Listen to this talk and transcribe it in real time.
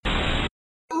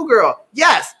girl.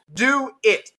 Yes, do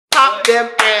it. Pop them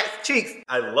ass cheeks.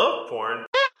 I love porn.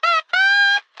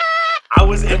 I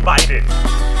was invited.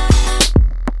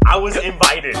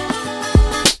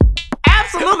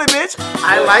 Absolutely, bitch.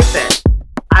 I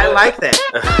like that.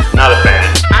 Not a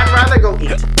fan. I'd rather go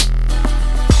eat.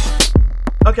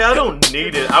 Okay, I don't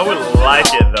need it. I would like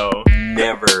it though.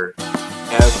 Never,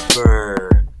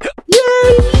 ever.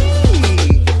 Yay!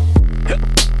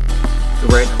 The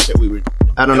random shit we would.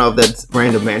 I don't know if that's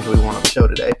random banter we want on the show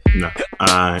today. No.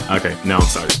 Okay. No, I'm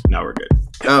sorry. Now we're good.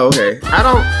 Oh, okay. I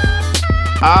don't.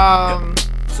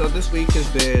 So this week it's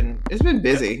been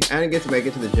busy. I didn't get to make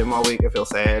it to the gym all week. I feel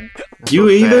sad. You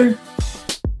either?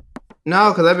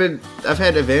 No, because I've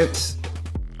had events,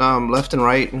 left and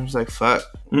right, and it's like fuck.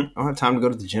 I don't have time to go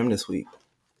to the gym this week. I'm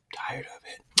tired of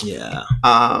it. Yeah.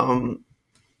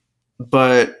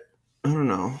 But I don't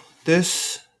know.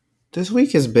 This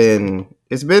week it's been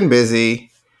busy.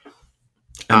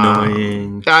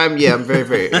 Annoying. I'm very,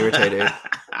 very irritated.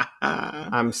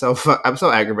 I'm so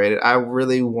aggravated. I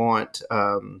really want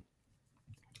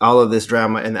all of this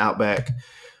drama in the outback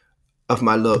of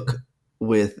my look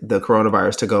with the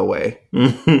coronavirus to go away,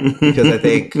 because I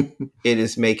think it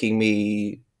is making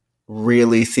me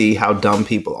really see how dumb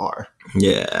people are.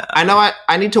 Yeah. I know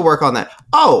I need to work on that.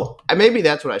 Oh, maybe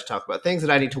that's what I should talk about. Things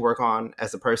that I need to work on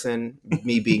as a person,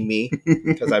 me being me,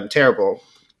 because I'm terrible.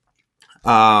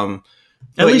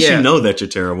 At least you know that you're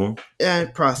terrible. Yeah,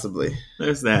 possibly.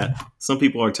 There's that. Some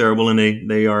people are terrible and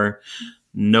they are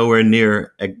nowhere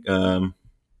near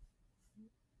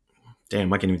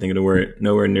damn, I can't even think of the word.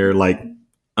 Nowhere near like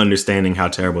understanding how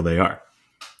terrible they are.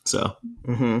 So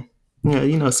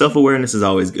yeah, self-awareness is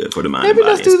always good for the mind. Maybe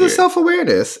let's do the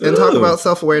self-awareness and talk about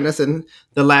self-awareness and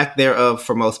the lack thereof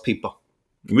for most people.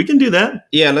 We can do that.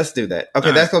 Yeah, let's do that.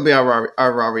 Okay, that's gonna be our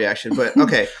raw reaction. But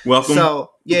okay, welcome.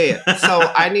 So yeah. So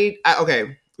I need. We're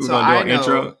gonna do our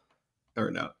intro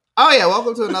or no? Oh yeah,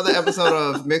 welcome to another episode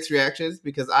of Mixed Reactions,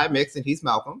 because I'm Mixed and he's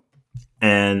Malcolm,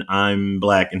 and I'm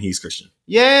Black and he's Christian.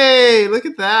 Yay! Look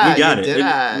at that. We got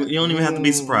it. You don't even have to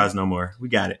be surprised no more. We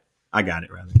got it. I got it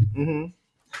rather.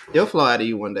 It'll flow out of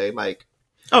you one day, like.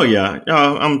 Oh yeah,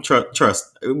 I'm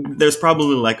trust. There's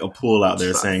probably like a pool out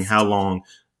there saying how long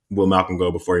will Malcolm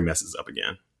go before he messes up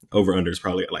again? Over under is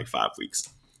probably at like 5 weeks.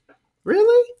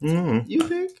 Really? Mm-hmm. You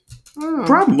think? Oh.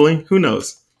 Probably. Who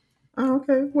knows? Oh,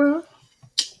 okay. Well,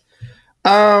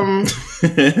 I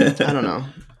don't know.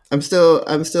 I'm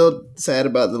still sad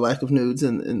about the lack of nudes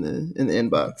in the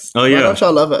inbox. Oh yeah. Why don't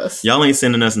y'all love us? Y'all ain't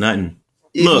sending us nothing.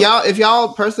 If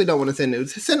y'all personally don't want to send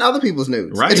nudes, send other people's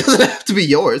nudes. Right. It doesn't have to be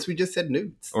yours. We just said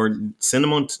nudes. Or send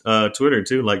them on Twitter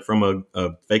too, like from a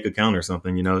fake account or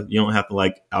something. You don't have to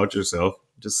like out yourself.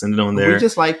 Just send it on there. We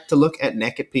just like to look at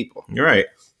naked people. You're right.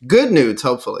 Good nudes,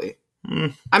 hopefully.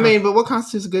 I mean, but what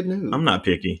constitutes a good nude? I'm not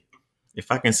picky.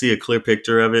 If I can see a clear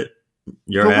picture of it,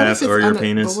 your ass or your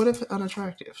penis. But what if it's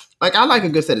unattractive? Like, I like a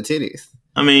good set of titties.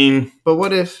 I mean, but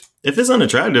what if it's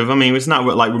unattractive? I mean, it's not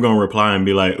like we're gonna reply and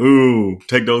be like, "Ooh,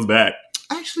 take those back."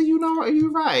 Actually,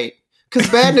 you're right. Because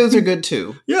bad nudes are good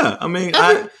too. Yeah, I mean,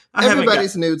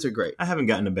 everybody's nudes are great. I haven't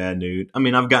gotten a bad nude. I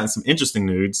mean, I've gotten some interesting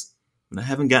nudes, but I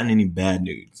haven't gotten any bad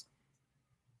nudes.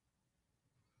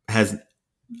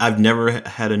 I've never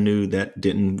had a nude that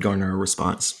didn't garner a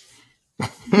response.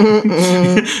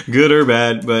 Good or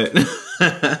bad, but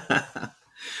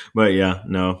yeah,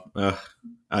 no.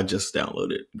 I just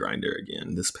downloaded Grindr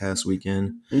again this past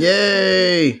weekend.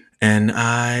 Yay! And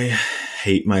I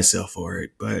hate myself for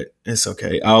it, but it's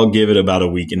okay. I'll give it about a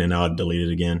week and then I'll delete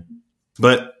it again.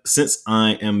 But since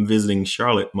I am visiting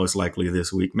Charlotte most likely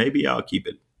this week, maybe I'll keep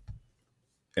it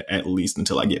at least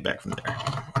until I get back from there.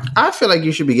 I feel like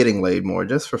you should be getting laid more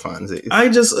just for funsies. I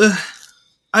just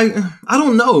I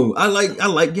don't know. I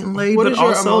like getting laid, what but is your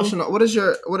also emotional what is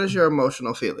your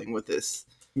emotional feeling with this?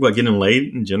 What, getting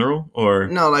laid in general, or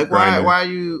no? Like Grindr? why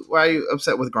are you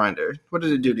upset with Grindr? What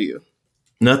did it do to you?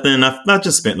 Nothing. I've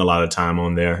just spent a lot of time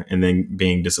on there and then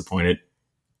being disappointed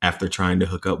after trying to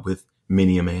hook up with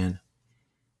many a man.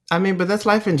 I mean, but that's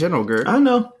life in general, girl. I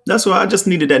know. That's why I just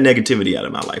needed that negativity out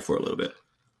of my life for a little bit.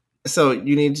 So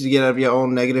you need to get out of your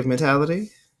own negative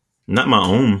mentality? Not my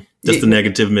own. Just the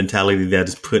negative mentality that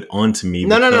is put onto me.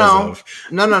 No. That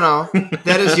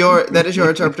is your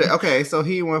interpretation. Okay, so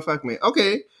he won't fuck me.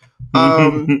 Okay.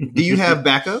 Do you have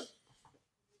backup?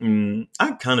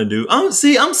 I kind of do. I'm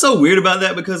so weird about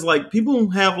that because like people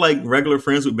have like regular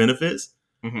friends with benefits.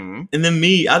 And then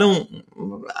me, I don't,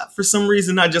 for some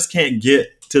reason, I just can't get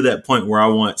to that point where I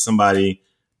want somebody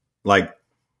like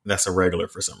that's a regular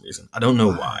for some reason. I don't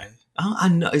know why. I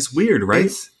know it's weird,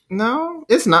 right? No,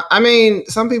 it's not. I mean,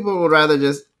 some people would rather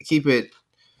just keep it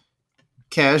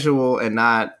casual and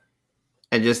not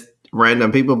and just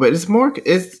random people, but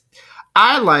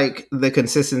I like the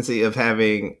consistency of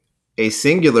having a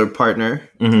singular partner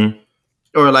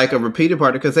or like a repeated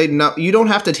partner, because they know you don't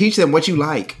have to teach them what you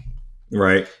like.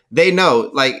 Right. They know,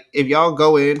 like, if y'all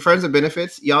go in friends with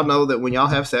benefits, y'all know that when y'all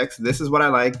have sex, this is what I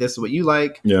like, this is what you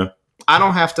like. Yeah. I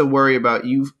don't have to worry about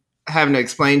you having to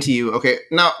explain to you, okay,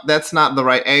 no, that's not the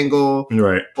right angle.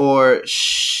 Right. Or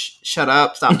shut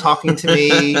up, stop talking to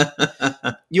me.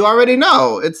 You already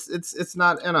know. It's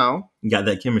not, you know. You got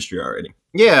that chemistry already.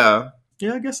 Yeah.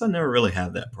 Yeah, I guess I never really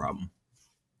had that problem.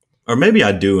 Or maybe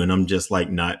I do, and I'm just like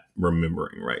not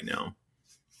remembering right now.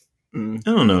 I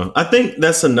don't know. I think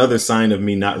that's another sign of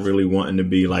me not really wanting to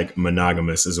be like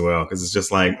monogamous as well, because it's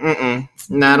just like, no,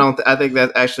 I don't. I think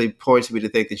that actually points me to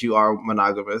think that you are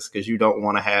monogamous, because you don't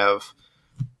want to have.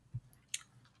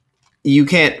 You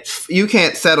can't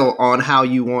settle on how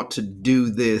you want to do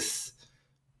this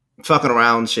fucking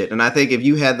around shit. And I think if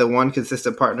you had the one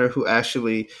consistent partner who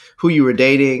you were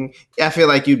dating, I feel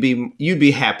like you'd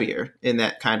be happier in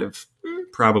that kind of.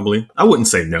 Probably. I wouldn't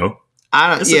say no.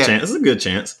 It's a chance. It's a good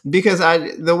chance. Because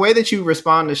the way that you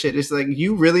respond to shit is like,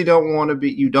 you really don't want to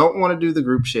you don't want to do the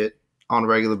group shit on a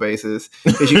regular basis,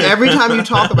 because every time you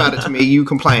talk about it to me, you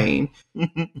complain.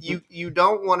 You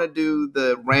don't want to do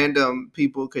the random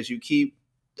people, because you keep,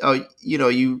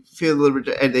 you feel a little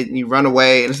bit, and then you run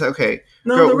away, and it's like, okay,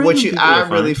 no, girl, I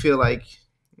really feel like,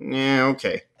 yeah,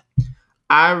 okay.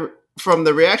 From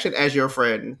the reaction as your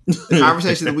friend, the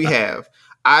conversations that we have,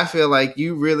 I feel like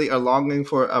you really are longing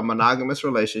for a monogamous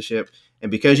relationship, and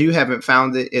because you haven't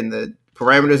found it in the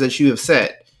parameters that you have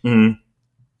set,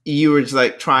 you were just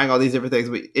like trying all these different things,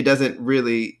 but it doesn't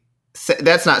really.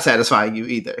 That's not satisfying you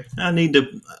either.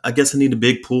 I guess I need a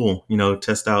big pool.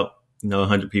 Test out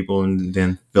 100 people and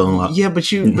then fill them up. Yeah, but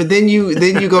then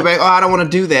you go back. Oh, I don't want to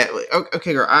do that.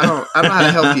 Okay, girl, I don't know how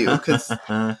to help you, because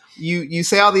you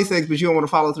say all these things, but you don't want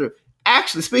to follow through.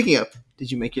 Actually, speaking of,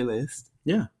 did you make your list?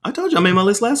 Yeah, I told you I made my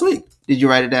list last week. Did you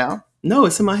write it down? No,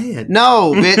 it's in my head.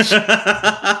 No, bitch.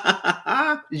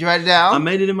 Did you write it down? I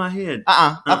made it in my head.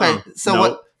 Okay. So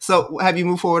what? So have you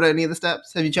moved forward on any of the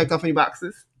steps? Have you checked off any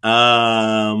boxes?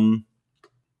 I'm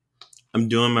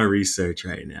doing my research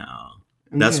right now.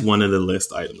 Okay. That's one of the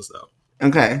list items, though.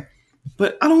 Okay.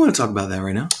 But I don't want to talk about that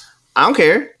right now. I don't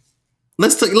care.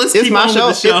 Let's keep my on show.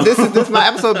 With the show. This is my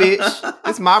episode, bitch.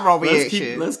 It's my raw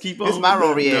reaction. Let's keep on. It's my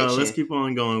raw reaction. No, let's keep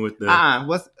on going with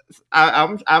that.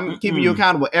 I'm keeping you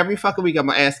accountable every fucking week. I'm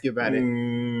gonna ask you about it.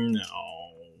 No,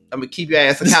 I'm gonna keep your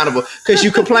ass accountable because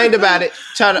you complained about it.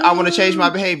 I want to change my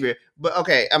behavior, but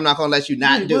okay, I'm not gonna let you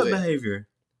not do what it. Behavior?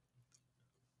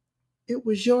 It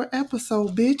was your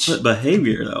episode, bitch. But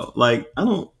behavior though, like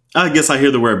I guess I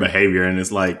hear the word behavior and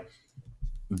it's like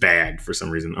bad for some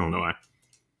reason. I don't know why.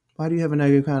 Why do you have a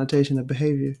negative connotation of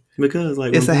behavior? Because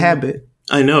like it's a habit.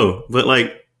 I know, but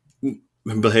like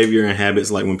behavior and habits,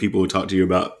 like when people talk to you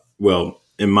about, well,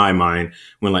 in my mind,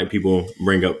 when like people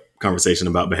bring up conversation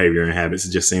about behavior and habits,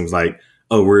 it just seems like,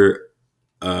 oh, we're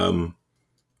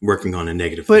working on a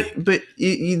negative thing. But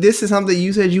this is something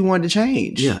you said you wanted to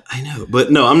change. Yeah, I know.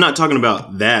 But no, I'm not talking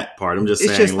about that part. I'm just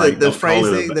saying just like the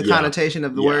phrasing, the connotation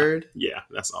of the word. Yeah,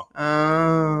 that's all.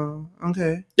 Oh,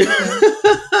 okay.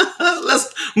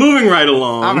 Let's moving right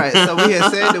along. All right. So we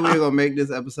had said that we were going to make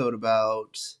this episode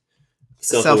about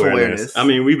self-awareness. I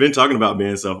mean, we've been talking about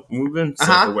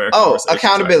self-aware. Oh,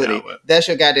 accountability. Right now, that's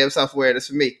your goddamn self-awareness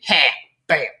for me. Ha!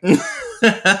 Bam.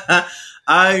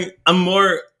 I'm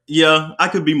more. Yeah, I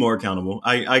could be more accountable.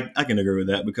 I can agree with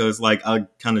that because like I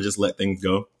kind of just let things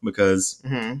go because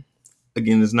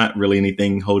again, there's not really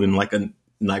anything holding like a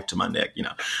knife to my neck,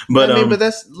 But but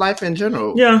that's life in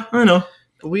general. Yeah, I know.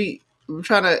 I'm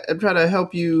trying to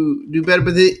help you do better,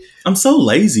 but I'm so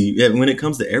lazy when it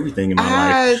comes to everything in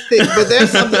my life. But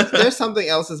there's something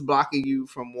else that's blocking you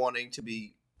from wanting to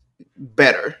be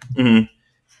better, and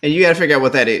you got to figure out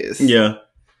what that is. Yeah,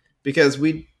 because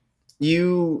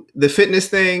the fitness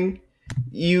thing,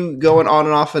 you going on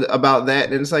and off about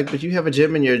that, and it's like, but you have a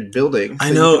gym in your building.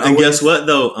 I know, and guess what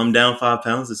though? I'm down 5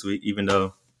 pounds this week, even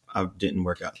though I didn't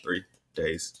work out 3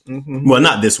 days. Well,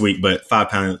 not this week, but 5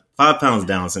 pounds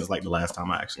down since like the last time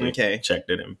I actually checked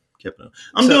it and kept it.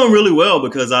 I'm doing really well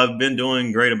because I've been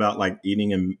doing great about like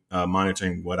eating and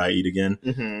monitoring what I eat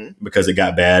again because it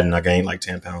got bad and I gained like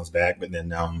 10 pounds back, but then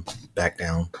now I'm back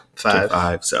down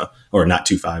 5. So, or not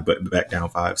 2.5, but back down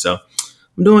 5. So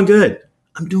I'm doing good.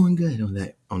 I'm doing good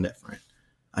on that front.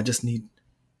 I just need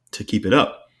to keep it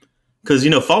up because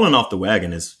falling off the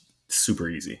wagon is super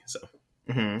easy. So.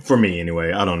 For me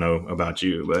anyway. I don't know about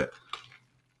you, but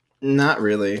not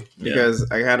really because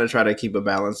I kind of try to keep a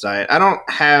balanced diet. I don't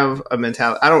have a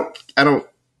mentality. I don't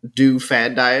do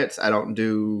fad diets. I don't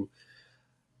do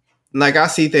like I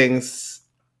see things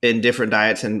in different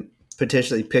diets and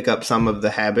potentially pick up some of the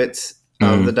habits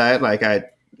of the diet. Like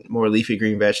more leafy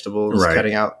green vegetables,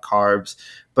 cutting out carbs,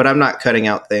 but I'm not cutting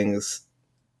out things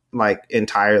like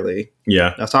entirely.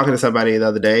 Yeah. I was talking to somebody the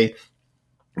other day.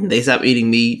 They stopped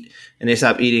eating meat and they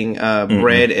stopped eating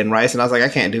bread and rice. And I was like, I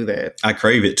can't do that. I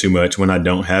crave it too much when I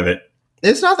don't have it.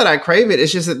 It's not that I crave it.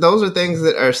 It's just that those are things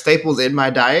that are staples in my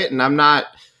diet. And I'm not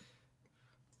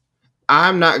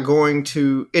going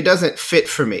to, it doesn't fit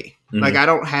for me. Like I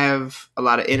don't have a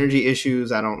lot of energy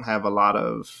issues. I don't have a lot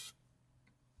of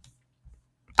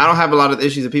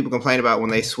issues that people complain about when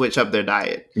they switch up their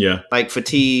diet. Yeah. Like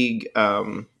fatigue,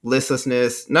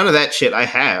 listlessness, none of that shit I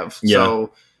have. Yeah.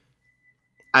 So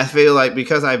I feel like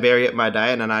because I vary up my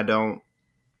diet and I try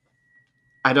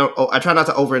not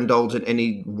to overindulge in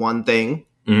any one thing.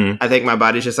 I think my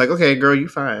body's just like, okay, girl, you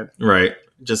fine. Right.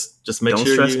 Just make Don't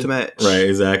sure stress too much. Right.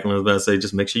 Exactly. I was about to say,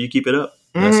 just make sure you keep it up.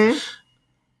 That's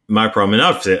my problem. And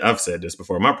I've said this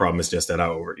before. My problem is just that I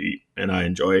overeat and I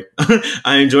enjoy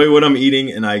what I'm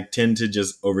eating and I tend to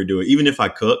just overdo it. Even if I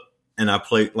cook and I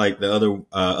plate like the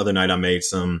other night I made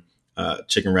some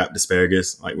chicken wrapped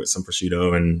asparagus, like with some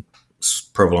prosciutto and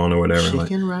provolone or whatever.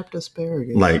 Chicken wrapped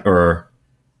asparagus. Or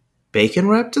bacon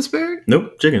wrapped asparagus?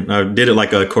 Nope, chicken. I did it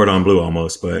like a cordon bleu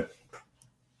almost, but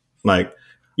like,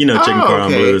 chicken cordon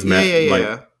bleu is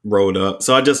rolled up.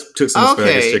 So I just took some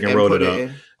asparagus chicken, rolled it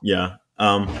up. Yeah.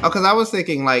 Because I was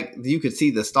thinking like you could see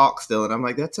the stalk still, and I'm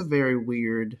like, that's a very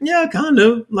weird. Yeah, kind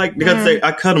of like because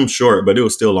I cut them short, but it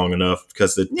was still long enough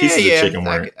because the pieces of chicken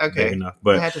weren't big enough.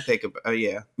 But I had to think about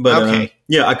But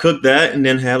I cooked that and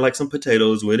then had like some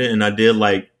potatoes with it, and I did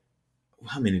like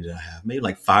how many did I have? Maybe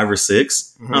like 5 or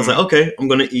 6. I was like, okay, I'm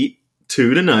gonna eat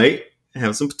 2 tonight,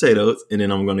 have some potatoes, and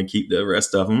then I'm gonna keep the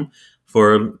rest of them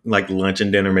for like lunch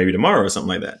and dinner maybe tomorrow or something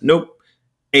like that. Nope,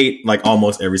 ate like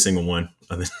almost every single one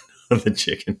of the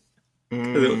chicken.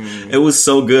 It was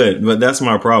so good, but that's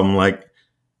my problem. Like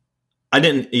I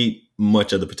didn't eat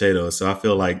much of the potatoes, so I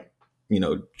feel like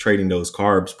trading those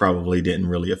carbs probably didn't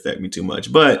really affect me too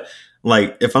much. But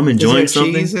like if I'm enjoying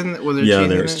something,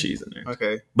 there's cheese in there.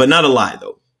 Okay, but not a lot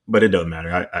though. But it doesn't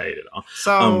matter. I ate it all.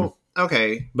 So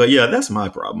okay, but yeah, that's my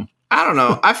problem. I don't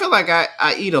know. I feel like I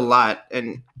eat a lot,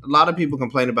 and a lot of people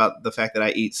complain about the fact that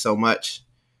I eat so much,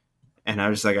 and I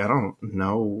was like, I don't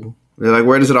know. They're like,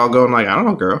 where does it all go? I'm like, I don't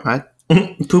know, girl. I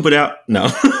poop it out. No.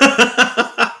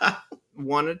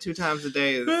 1 or 2 times a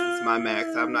day is my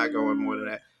max. I'm not going more than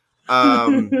that.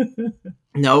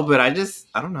 No, but I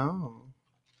don't know.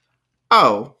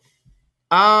 Oh.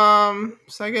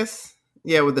 So I guess,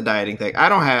 with the dieting thing, I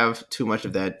don't have too much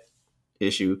of that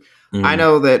issue. I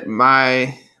know that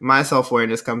my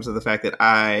self-awareness comes to the fact that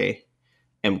I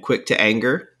am quick to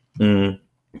anger.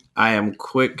 I am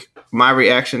quick. My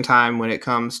reaction time when it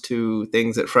comes to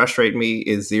things that frustrate me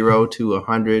is 0 to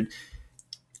 100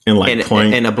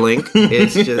 in a blink.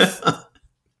 It's just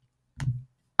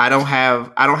I don't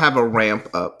have a ramp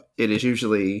up. It is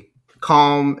usually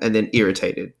calm and then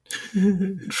irritated,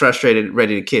 frustrated,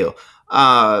 ready to kill.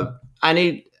 I've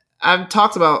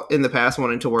talked about in the past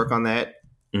wanting to work on that.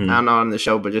 Not on the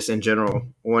show, but just in general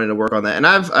wanting to work on that, and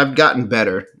I've gotten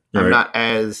better. Right. I'm not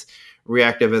as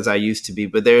reactive as I used to be,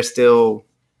 but I still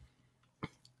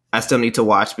need to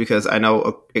watch because I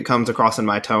know it comes across in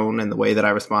my tone and the way that I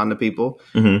respond to people.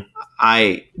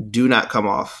 I do not come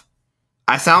off.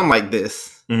 I sound like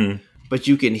this, but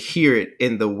you can hear it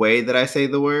in the way that I say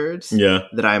the words. Yeah,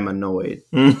 that I'm annoyed.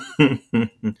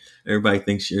 Everybody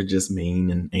thinks you're just mean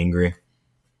and angry.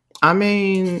 I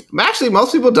mean, actually,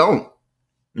 most people don't.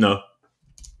 No.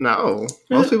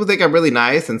 Most people think I'm really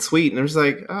nice and sweet, and I'm just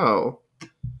like, oh,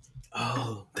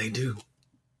 they do.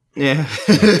 Yeah.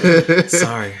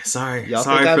 sorry. Y'all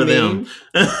sorry think for I'm them.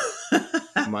 Mean?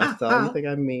 My son think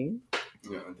I'm mean?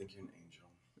 Yeah, I think you're an angel.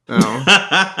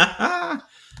 Oh.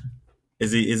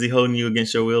 Is he holding you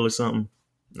against your will or something?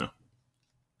 No.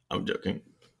 I'm joking.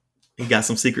 He got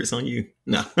some secrets on you.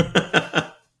 No.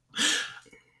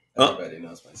 Everybody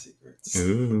knows my secrets.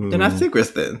 Ooh. They're not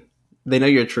secrets then. They know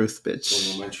your truth,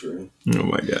 bitch. Oh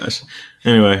my gosh.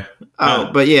 Anyway.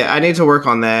 But yeah, I need to work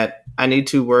on that. I need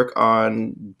to work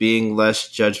on being less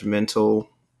judgmental.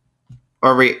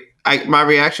 My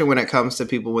reaction when it comes to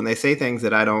people when they say things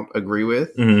that I don't agree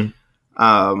with,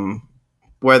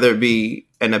 whether it be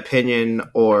an opinion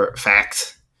or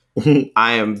fact,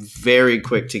 I am very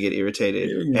quick to get irritated.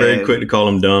 You're very quick to call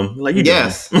them dumb. Like you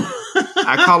yes. Dumb.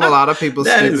 I call a lot of people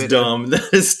stupid. That is dumb.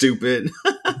 That is stupid.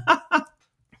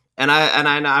 And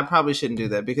I probably shouldn't do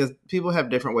that because people have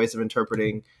different ways of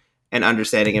interpreting and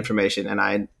understanding information, and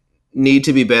I need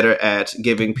to be better at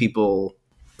giving people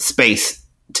space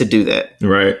to do that.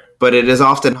 Right. But it is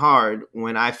often hard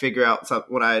when I figure out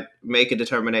when I make a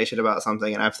determination about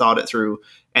something and I've thought it through,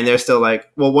 and they're still like,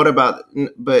 "Well, what about?"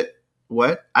 But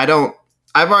what? I've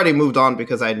already moved on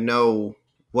because I know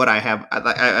what I have.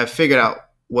 I figured out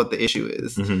what the issue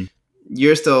is. Mm-hmm.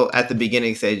 You're still at the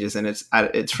beginning stages, and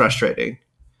it's frustrating.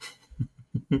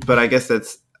 But I guess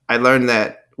I learned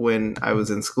that when I was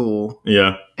in school.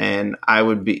 Yeah, and I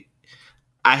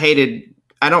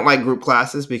don't like group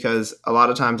classes because a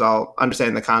lot of times I'll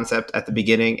understand the concept at the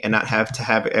beginning and not have to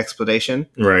have an explanation.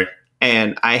 Right.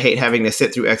 And I hate having to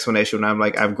sit through explanation when I'm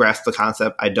like, I've grasped the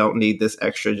concept. I don't need this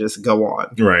extra. Just go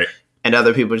on. Right. And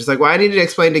other people are just like, well, I need it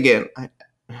explained again.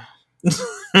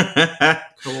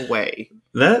 Go away.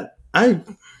 I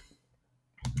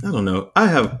don't know. I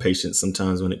have patience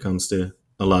sometimes when it comes to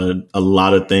a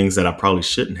lot of things that I probably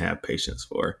shouldn't have patience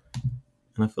for.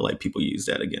 And I feel like people use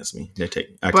that against me.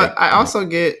 I also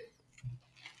get,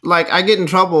 I get in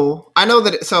trouble. I know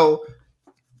that. So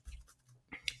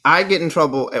I get in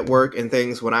trouble at work and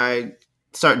things when I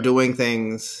start doing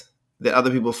things that other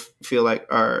people feel like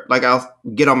are like, I'll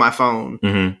get on my phone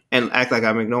and act like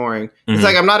I'm ignoring. Mm-hmm. It's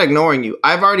like, I'm not ignoring you.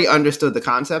 I've already understood the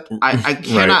concept. I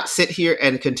cannot sit here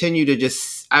and continue to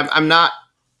just, I'm not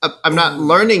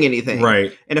learning anything.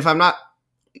 Right. And if I'm not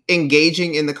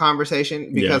engaging in the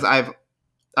conversation because I've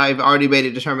already made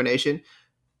a determination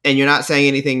and you're not saying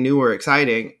anything new or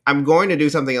exciting, I'm going to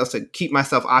do something else to keep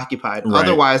myself occupied. Right.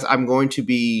 Otherwise, I'm going to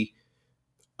be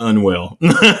unwell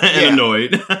and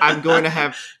annoyed. I'm going to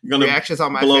have reactions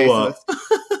on my face.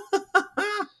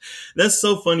 That's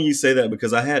so funny you say that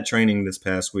because I had training this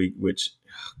past week, which,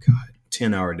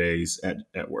 10-hour days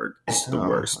at work. It's the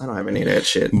worst. I don't have any of that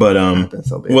shit.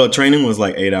 But training was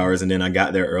like 8 hours, and then I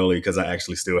got there early because I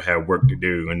actually still had work to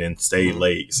do, and then stayed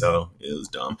late. So it was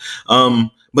dumb.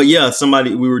 But yeah,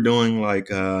 we were doing like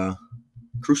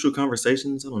crucial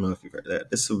conversations. I don't know if you've heard of that.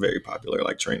 It's a very popular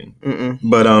training. Mm-mm.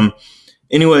 But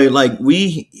anyway,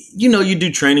 you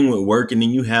do training with work, and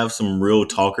then you have some real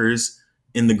talkers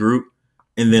in the group,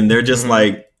 and then they're just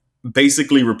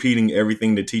basically repeating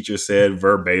everything the teacher said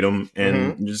verbatim,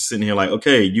 and you're just sitting here like,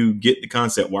 okay, you get the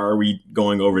concept. Why are we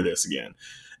going over this again?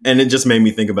 And it just made me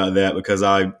think about that because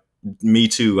I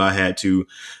had to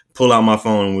pull out my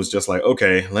phone and was just like,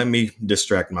 okay, let me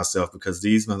distract myself because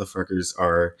these motherfuckers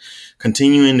are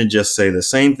continuing to just say the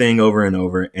same thing over and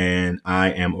over, and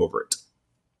I am over it.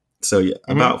 So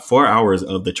about 4 hours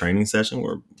of the training session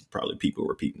were probably people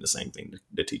repeating the same thing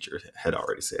the teacher had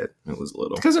already said. It was a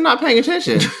little because they're not paying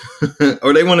attention,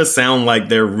 or they want to sound like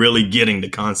they're really getting the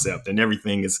concept and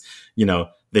everything is,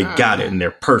 they got it and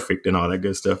they're perfect and all that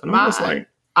good stuff. And I'm just like,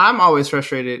 I'm always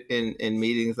frustrated in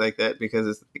meetings like that because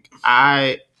it's like,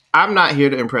 I'm not here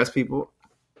to impress people.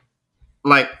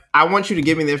 Like, I want you to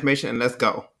give me the information and let's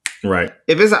go. Right.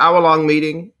 If it's an hour-long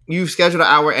meeting, you've scheduled an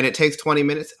hour and it takes 20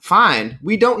 minutes, fine.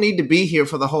 We don't need to be here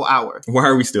for the whole hour. Why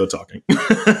are we still talking? We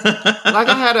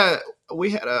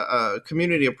had a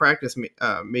community of practice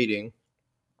meeting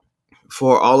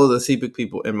for all of the CPIC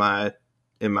people in my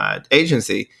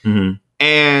agency. Mm-hmm.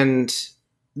 And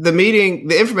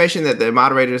the information that the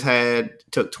moderators had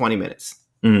took 20 minutes.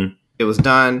 Mm-hmm. It was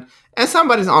done. And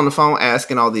somebody's on the phone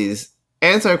asking all these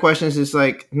answer questions. Just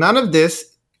like, none of this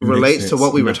relates to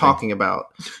what we were talking about.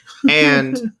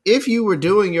 And if you were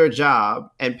doing your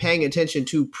job and paying attention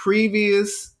to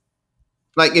previous,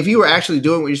 if you were actually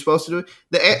doing what you're supposed to do,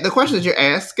 the questions you're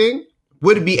asking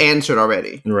would be answered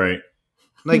already. Right.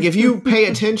 If you pay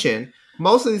attention,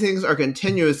 most of these things are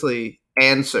continuously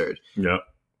answered. Yep.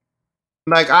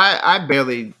 I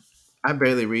barely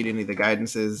read any of the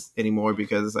guidances anymore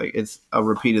because it's a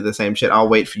repeat of the same shit. I'll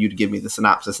wait for you to give me the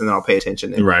synopsis and then I'll pay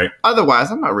attention. Right. Otherwise,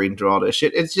 I'm not reading through all this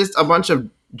shit. It's just a bunch of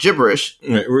gibberish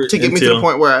to get me to the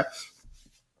point where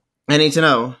I need to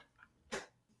know.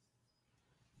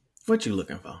 What you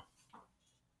looking for?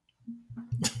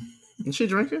 Is she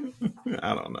drinking?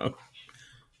 I don't know.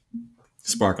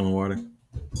 Sparkling water.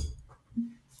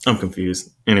 I'm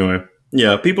confused. Anyway,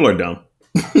 yeah, people are dumb.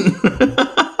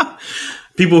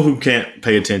 People who can't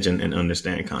pay attention and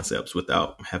understand concepts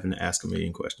without having to ask a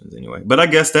million questions anyway. But I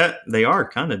guess that they are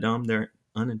kind of dumb. They're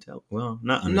unintelligent. Well,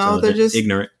 not unintelligent. No, they're just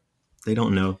ignorant. They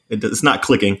don't know. It's not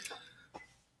clicking.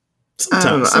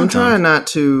 Sometimes. I'm trying not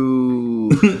to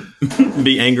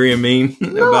be angry and mean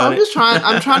about it.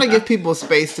 I'm trying to give people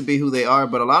space to be who they are.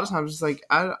 But a lot of times it's like,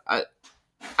 I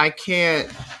can't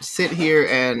sit here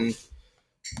and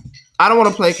I don't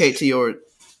want to placate to your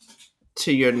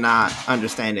not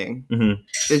understanding. Mm-hmm.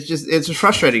 It's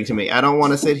frustrating to me. I don't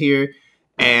want to sit here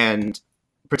and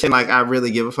pretend like I really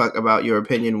give a fuck about your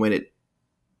opinion when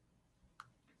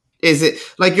is it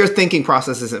like your thinking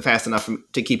process isn't fast enough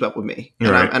to keep up with me, and,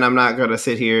 Right. I'm not gonna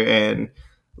sit here and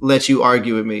let you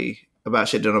argue with me about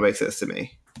shit that don't make sense to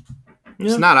me. Yeah.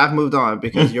 It's not. I've moved on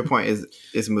because your point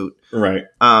is moot. Right.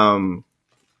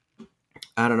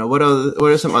 I don't know. What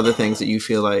are some other things that you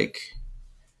feel like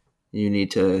you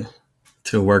need to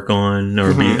work on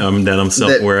or be that I'm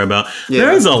self-aware about? Yeah.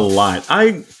 There's a lot.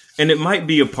 And it might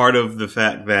be a part of the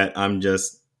fact that I'm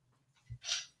just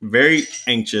very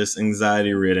anxious,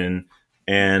 anxiety ridden,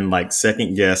 and like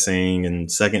second guessing and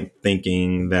second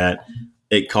thinking that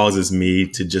it causes me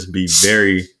to just be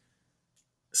very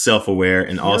self-aware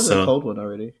and also a cold one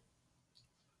already.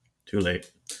 Too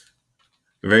late.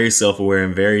 Very self-aware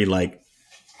and very like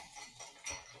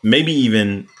maybe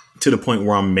even to the point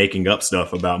where I'm making up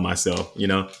stuff about myself, you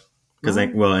know? Because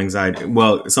anxiety.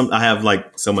 Well, I have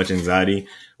like so much anxiety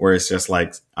where it's just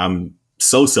like I'm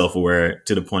so self-aware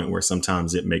to the point where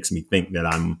sometimes it makes me think that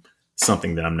I'm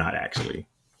something that I'm not actually,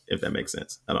 if that makes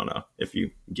sense. I don't know if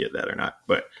you get that or not,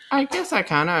 but I guess I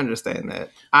kind of understand that.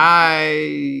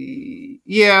 I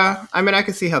mean, I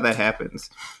can see how that happens.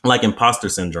 Like imposter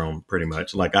syndrome, pretty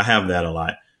much. Like I have that a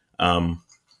lot,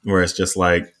 where it's just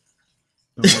like,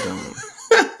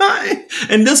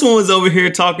 and this one was over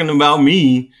here talking about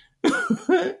me.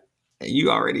 You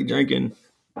already drinking?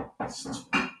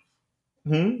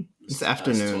 It's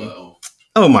afternoon.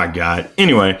 Oh my God.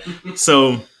 Anyway,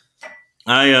 so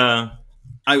I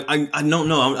don't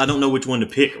know. I don't know which one to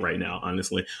pick right now,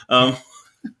 honestly. A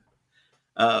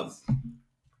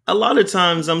lot of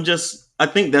times I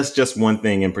think that's just one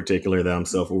thing in particular that I'm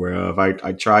self-aware of.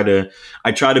 I try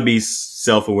to be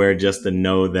self-aware just to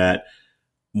know that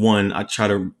one, I try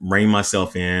to rein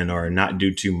myself in or not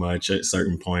do too much at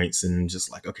certain points and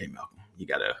just like, okay, Malcolm,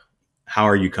 how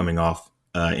are you coming off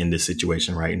in this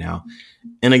situation right now?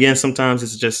 And again, sometimes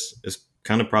it's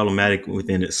kind of problematic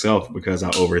within itself because I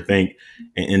overthink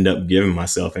and end up giving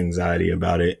myself anxiety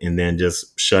about it and then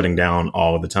just shutting down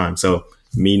all the time. So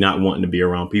me not wanting to be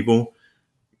around people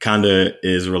kind of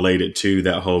is related to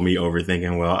that whole me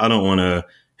overthinking. Well, I don't want to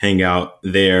hang out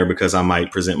there because I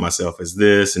might present myself as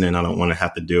this, and then I don't want to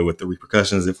have to deal with the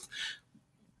repercussions if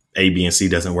A, B, and C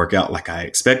doesn't work out like I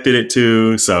expected it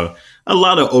to. So a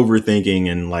lot of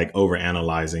overthinking and like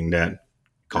overanalyzing that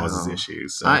causes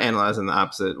issues. So. I analyze in the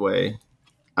opposite way.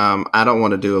 I don't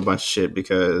want to do a bunch of shit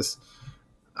because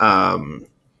I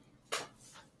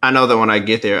know that when I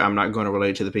get there, I'm not going to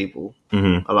relate to the people.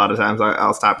 Mm-hmm. A lot of times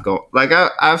I'll stop going. Like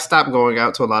I've stopped going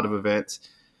out to a lot of events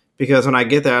because when I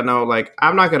get there, I know like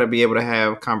I'm not going to be able to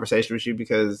have conversation with you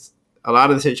because a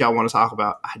lot of the shit y'all want to talk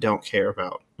about, I don't care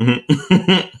about.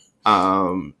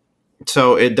 Mm-hmm.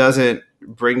 So it doesn't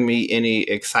bring me any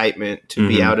excitement to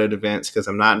be out at events because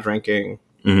I'm not drinking.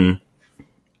 Mm-hmm.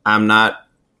 I'm not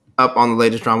up on the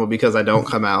latest drama because I don't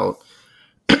come out.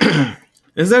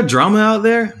 Is there drama out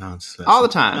there? No, all the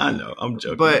time. I know, I'm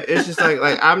joking. But it's just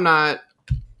like I'm not.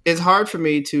 It's hard for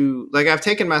me to like. I've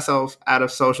taken myself out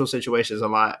of social situations a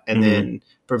lot, and then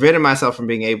prevented myself from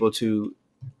being able to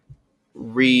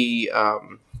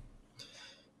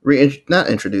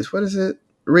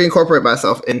reincorporate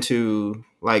myself into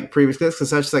like previous clips because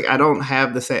such like I don't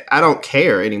have the same. I don't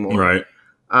care anymore. Right.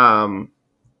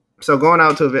 So going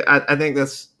out to event, I think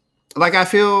that's like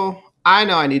I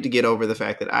know I need to get over the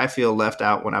fact that I feel left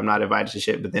out when I'm not invited to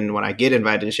shit. But then when I get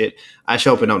invited to shit, I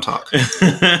show up and don't talk.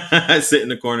 I sit in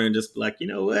the corner and just be like, you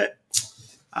know what?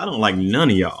 I don't like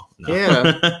none of y'all. No.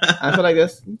 Yeah. I feel like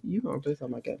that's, you gonna place on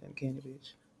my goddamn candy,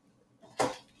 bitch.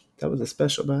 That was a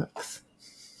special box.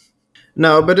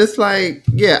 No, but it's like,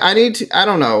 yeah, I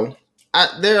don't know.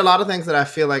 There are a lot of things that I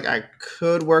feel like I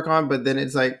could work on, but then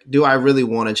it's like, do I really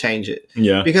want to change it?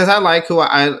 Yeah. Because I like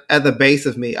at the base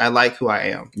of me, I like who I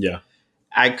am. Yeah.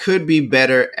 I could be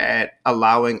better at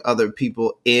allowing other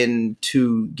people in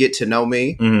to get to know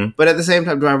me. Mm-hmm. But at the same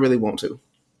time, do I really want to?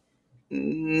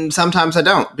 Sometimes I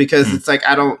don't because it's like,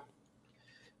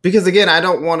 because again, I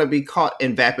don't want to be caught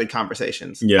in vapid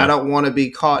conversations. Yeah. I don't want to be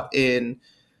caught in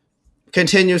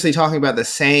continuously talking about the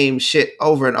same shit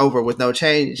over and over with no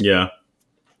change. Yeah.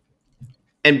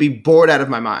 And be bored out of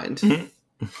my mind.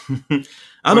 Mm-hmm.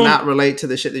 I don't not relate to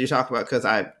the shit that you're talking about because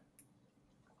I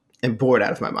am bored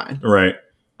out of my mind. Right.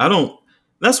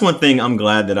 That's one thing I'm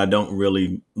glad that I don't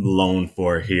really loan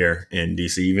for here in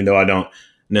DC, even though I don't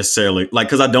necessarily like,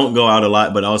 cause I don't go out a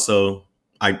lot, but also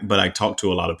I talk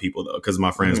to a lot of people though. Cause my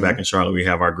friends back in Charlotte, we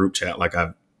have our group chat, like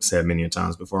I've said many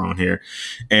times before on here.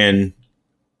 And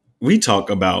we talk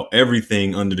about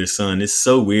everything under the sun. It's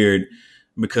so weird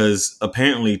because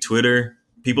apparently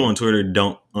people on Twitter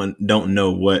don't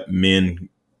know what men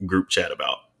group chat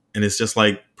about. And it's just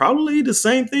like probably the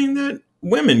same thing that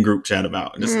women group chat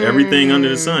about, just everything under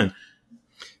the sun.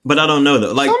 But I don't know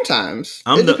though. Like sometimes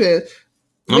it depends.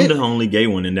 I'm the only gay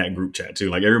one in that group chat too.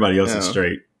 Like everybody else is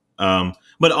straight.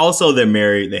 But also they're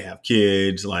married, they have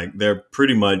kids, like they're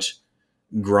pretty much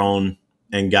grown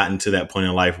and gotten to that point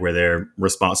in life where they're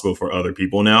responsible for other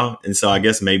people now. And so I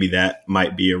guess maybe that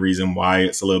might be a reason why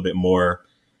it's a little bit more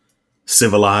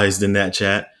civilized in that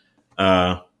chat.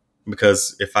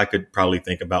 Because if I could probably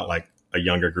think about like a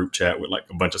younger group chat with like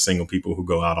a bunch of single people who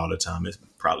go out all the time, it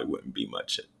probably wouldn't be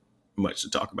much to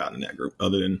talk about in that group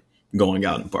other than going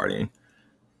out and partying.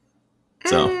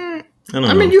 So I don't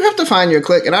know. mean, you have to find your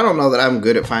clique, and I don't know that I'm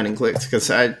good at finding cliques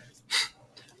because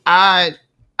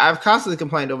I've constantly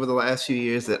complained over the last few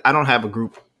years that I don't have a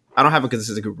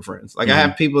consistent group of friends. Like I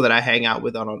have people that I hang out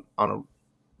with on a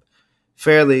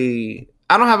fairly.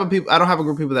 I don't have a group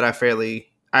of people that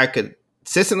I could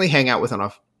consistently hang out with on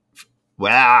a.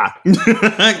 Wow, get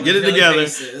it together.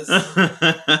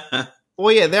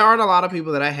 Well, yeah, there aren't a lot of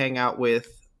people that I hang out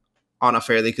with on a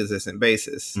fairly consistent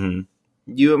basis. Mm-hmm.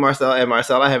 You and Marcella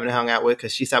I haven't hung out with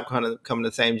because she stopped coming to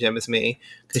the same gym as me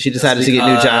because she decided to get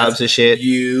new jobs and shit.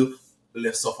 You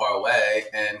live so far away,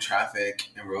 and traffic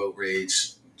and road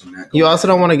rage. You also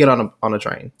don't want to get on a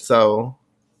train, so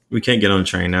we can't get on a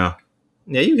train now.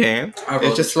 Yeah, you can.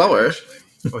 It's just slower.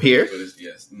 Or here?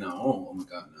 Yes. No. Oh my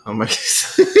god. No. Oh my. I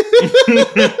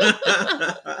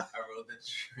rode the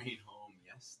train home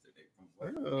yesterday from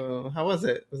work. Oh, how was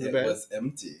it? It was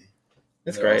empty.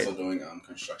 That's They're great. also doing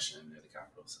construction near the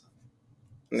Capitol. So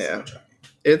yeah,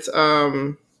 it's I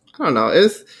don't know.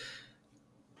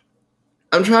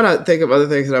 I'm trying to think of other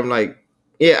things that I'm like.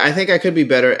 Yeah, I think I could be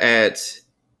better at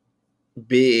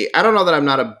I don't know that I'm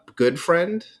not a good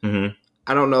friend. Mm-hmm.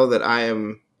 I don't know that I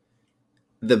am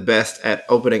the best at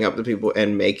opening up to people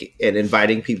and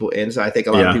inviting people in. So I think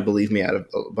a lot of people leave me out of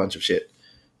a bunch of shit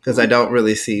because I don't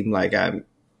really seem like I'm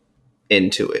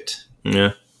into it.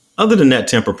 Yeah. Other than that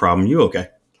temper problem, you okay?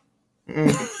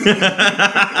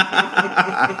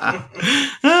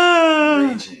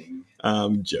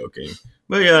 I'm joking.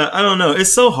 But yeah, I don't know.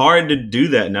 It's so hard to do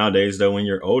that nowadays though when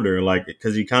you're older, like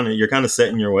because you're kind of set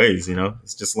in your ways, you know?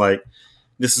 It's just like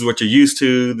this is what you're used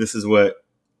to, this is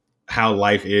how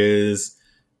life is.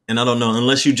 And I don't know,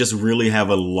 unless you just really have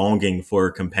a longing for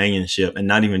companionship and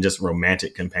not even just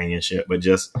romantic companionship, but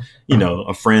just, you know,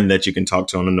 a friend that you can talk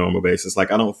to on a normal basis.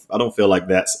 Like, I don't feel like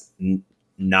that's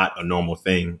not a normal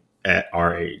thing at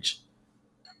our age.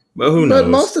 But who knows? But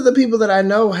most of the people that I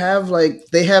know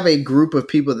they have a group of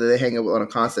people that they hang out with on a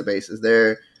constant basis.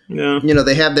 They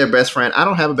have their best friend. I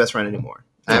don't have a best friend anymore.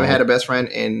 I haven't had a best friend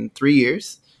in 3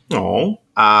 years. Oh.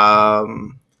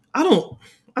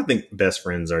 I think best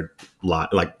friends are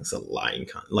like it's a lying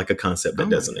like a concept that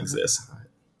doesn't exist.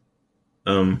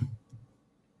 I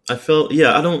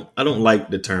don't like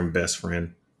the term best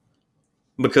friend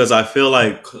because I feel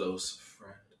like close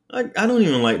friend. I don't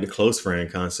even like the close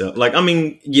friend concept. Like, I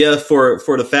mean, yeah, for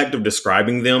the fact of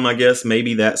describing them, I guess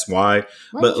maybe that's why.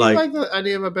 Why but do you like the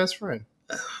idea of a best friend?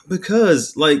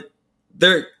 Because like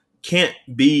there can't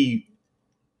be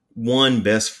one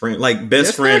best friend. Like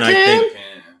best friend, I think.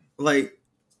 Like.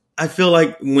 I feel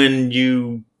like when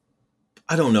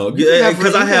I don't know,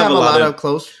 because I have a lot of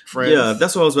close friends. Yeah,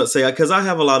 that's what I was about to say. Because I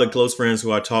have a lot of close friends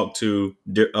who I talk to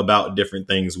about different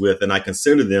things with, and I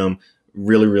consider them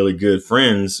really, really good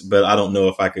friends. But I don't know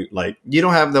if I could like. You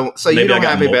don't have you don't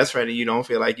have a best friend, and you don't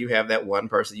feel like you have that one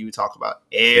person you talk about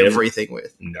everything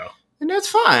with. No, and that's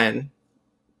fine.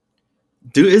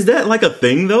 Dude, is that like a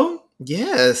thing though?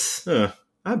 Yes.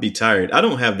 I'd be tired. I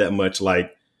don't have that much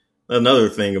like. Another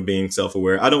thing of being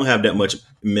self-aware, I don't have that much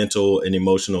mental and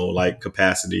emotional like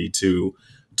capacity to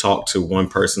talk to one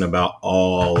person about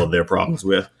all of their problems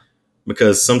with,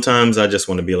 because sometimes I just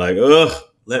want to be like, ugh,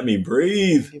 let me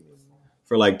breathe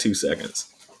for like 2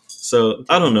 seconds. So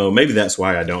I don't know. Maybe that's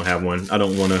why I don't have one. I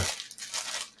don't want to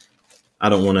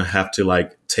have to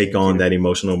like take on that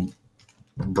emotional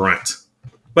brunt.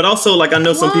 But also like I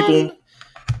know some people.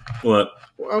 What?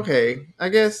 Okay, I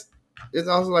guess. It's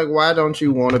also like, why don't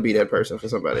you want to be that person for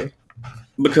somebody?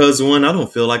 Because one, I don't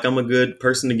feel like I'm a good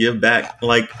person to give back.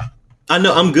 Like, I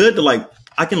know I'm good to like,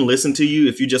 I can listen to you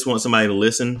if you just want somebody to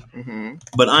listen. Mm-hmm.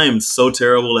 But I am so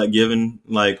terrible at giving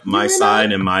like my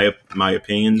side and my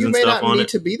opinions and stuff on it. You may not need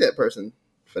to be that person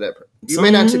for that person. You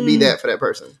may not to be that for that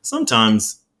person.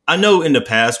 Sometimes I know in the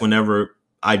past, whenever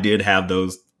I did have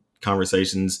those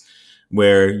conversations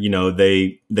where, you know,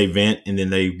 they vent and then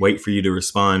they wait for you to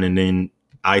respond and then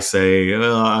I say,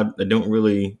 I don't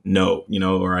really know, you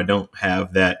know, or I don't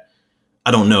have that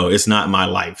I don't know. It's not my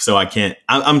life. So I can't,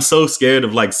 I'm so scared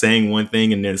of like saying one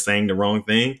thing and then saying the wrong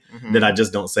thing that I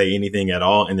just don't say anything at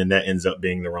all. And then that ends up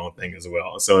being the wrong thing as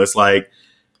well. So it's like,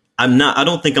 I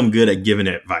don't think I'm good at giving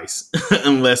advice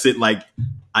unless it like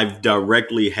I've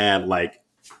directly had like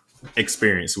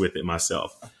experience with it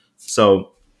myself.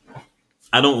 So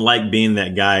I don't like being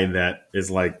that guy that is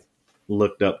like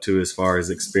looked up to as far as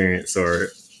experience or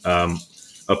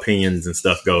opinions and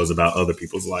stuff goes about other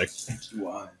people's life.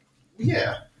 Why?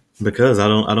 Yeah. Because I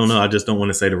don't know. I just don't want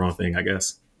to say the wrong thing, I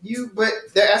guess. But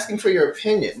they're asking for your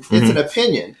opinion. It's an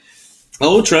opinion.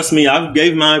 Oh, trust me, I've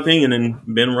gave my opinion and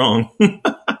been wrong.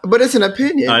 But it's an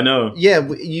opinion. I know. Yeah,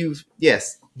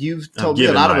 you've told me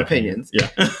a lot of opinions. Yeah.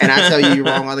 And I tell you you're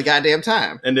wrong all the goddamn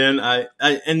time. And then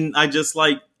I just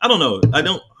like, I don't know.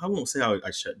 I won't say I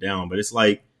shut down, but it's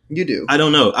like, you do. I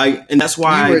don't know. And that's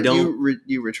why I don't.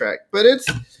 You retract. But it's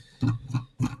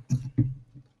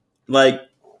like,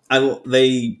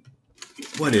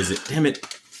 what is it? Damn it.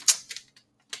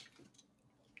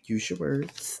 Use your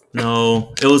words.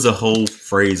 No, it was a whole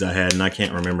phrase I had and I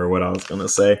can't remember what I was going to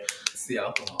say. It's the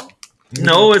alcohol.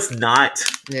 No, it's not.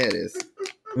 Yeah, it is.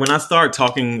 When I start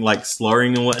talking like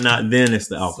slurring and whatnot, then it's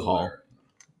the alcohol.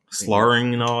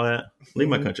 Slurring and all that. Leave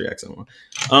my country accent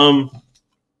on.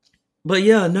 But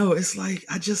yeah, no, it's like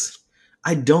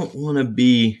I don't want to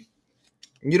be.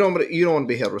 You don't want to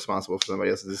be held responsible for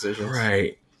somebody else's decisions,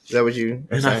 right? Is that what you?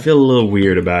 And saying? I feel a little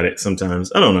weird about it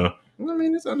sometimes. I don't know. I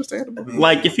mean, it's understandable.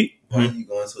 Like if you, why are you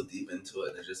going so deep into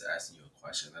it? They're just asking you a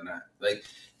question. They're not like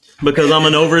because I'm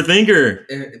an overthinker.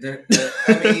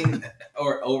 I mean,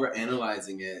 or over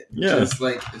analyzing it. Yeah. Just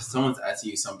like if someone's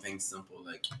asking you something simple,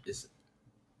 like just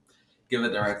give a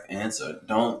direct answer.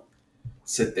 Don't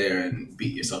sit there and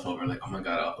beat yourself over like, oh my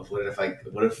god, what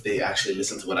if they actually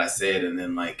listen to what I said and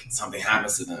then like something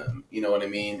happens to them? You know what I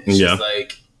mean? It's just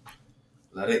like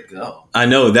let it go. I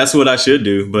know that's what I should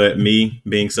do, but me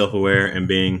being self-aware and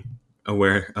being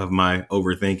aware of my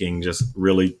overthinking just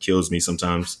really kills me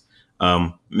sometimes.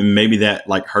 Maybe that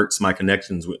like hurts my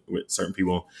connections with certain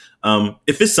people.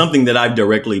 If it's something that I've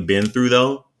directly been through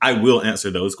though, I will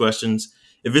answer those questions.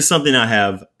 If it's something I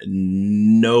have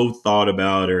no thought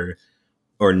about or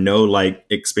no like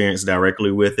experience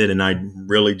directly with it, and I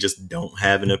really just don't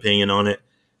have an opinion on it,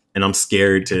 and I'm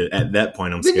scared to. At that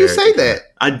point, I'm scared. Did you say that?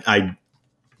 I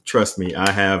trust me,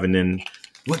 I have. And then,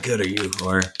 what good are you,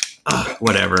 or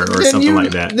whatever, or then something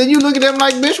like that. Then you look at them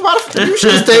like, bitch, you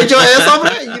should have stayed your ass over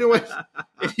there. You know what?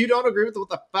 If you don't agree with what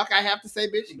the fuck I have to say,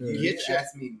 bitch, you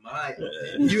ask me my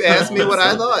opinion. You ask me what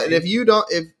I thought, and if you don't,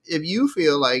 if you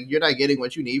feel like you're not getting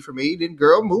what you need from me, then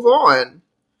girl, move on.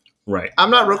 Right. I'm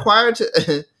not required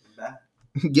to.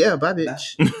 Yeah, bye,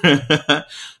 bitch.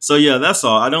 So yeah, that's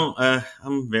all. I don't.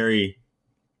 I'm very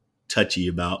touchy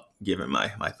about giving my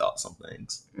thoughts on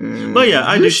things. But yeah,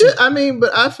 I should. I mean,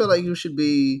 but I feel like you should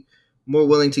be more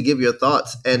willing to give your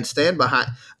thoughts and stand behind.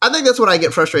 I think that's what I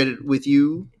get frustrated with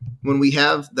you when we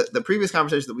have the previous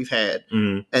conversations that we've had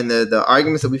and the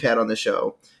arguments that we've had on the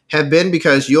show have been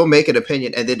because you'll make an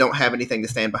opinion and they don't have anything to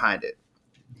stand behind it.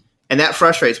 And that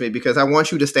frustrates me because I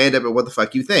want you to stand up at what the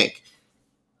fuck you think.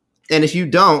 And if you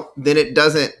don't, then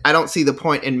I don't see the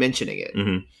point in mentioning it.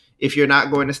 Mm-hmm. If you're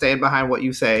not going to stand behind what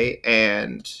you say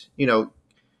and,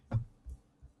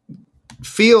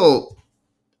 feel,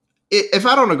 if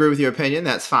I don't agree with your opinion,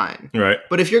 that's fine. Right.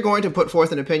 But if you're going to put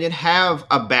forth an opinion, have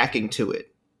a backing to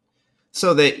it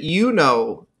so that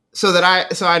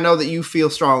I know that you feel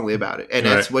strongly about it. And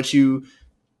that's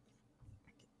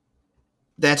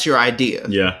that's your idea.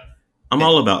 Yeah. I'm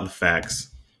all about the facts.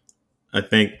 I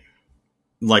think,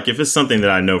 like, if it's something that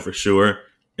I know for sure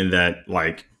and that,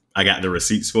 like, I got the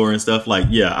receipts for and stuff, like,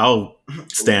 yeah, I'll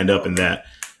stand up in that.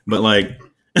 But, like,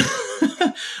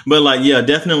 yeah,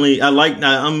 definitely.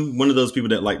 I'm one of those people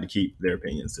that like to keep their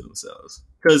opinions to themselves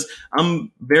because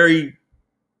I'm very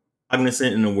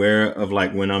cognizant and aware of,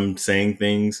 like, when I'm saying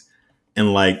things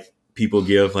and, like, people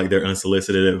give, like, their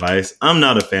unsolicited advice. I'm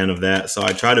not a fan of that. So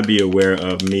I try to be aware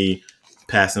of me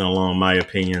passing along my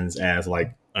opinions as,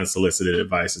 like, unsolicited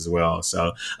advice as well.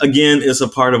 So again, it's a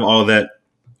part of all that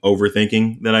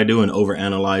overthinking that I do and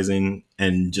overanalyzing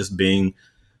and just being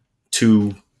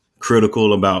too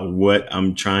critical about what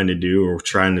I'm trying to do or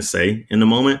trying to say in the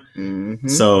moment. Mm-hmm.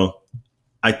 So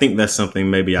I think that's something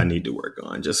maybe I need to work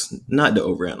on, just not to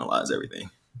overanalyze everything.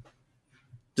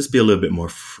 Just be a little bit more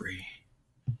free.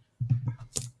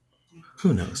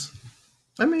 Who knows?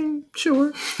 I mean,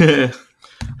 sure.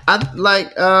 I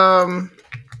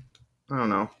don't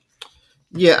know.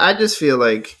 Yeah, I just feel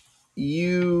like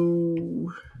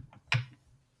you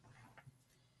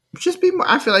just be more,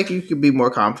 I feel like you could be more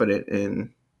confident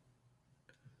in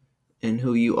in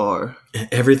who you are?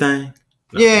 Everything?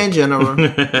 No. Yeah, in general.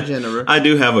 In general. I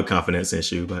do have a confidence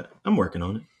issue, but I'm working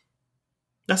on it.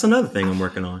 That's another thing I'm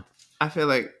working on. I feel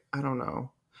like, I don't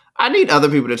know. I need other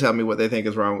people to tell me what they think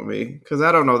is wrong with me, because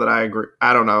I don't know that I agree.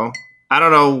 I don't know. I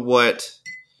don't know what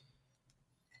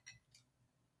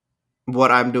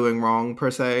I'm doing wrong,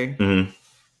 per se. Mm-hmm.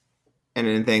 And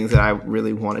then things that I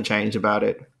really want to change about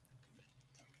it.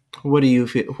 What do you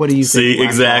feel? What do you see? think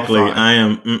Exactly. I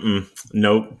am.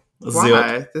 Nope.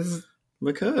 Why?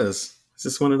 Because it's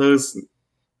just one of those.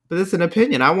 But it's an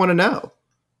opinion. I want to know.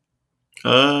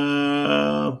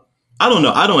 I don't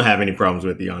know. I don't have any problems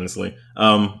with you, honestly.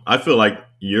 I feel like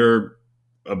you're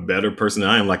a better person than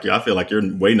I am. Like, I feel like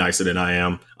you're way nicer than I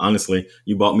am. Honestly,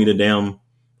 you bought me the damn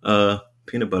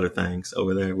peanut butter things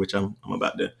over there, which I'm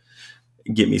about to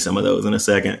get me some of those in a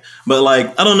second. But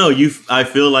like, I don't know. I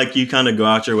feel like you kind of go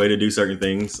out your way to do certain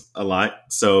things a lot.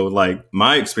 So like,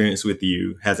 my experience with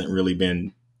you hasn't really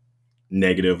been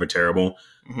negative or terrible,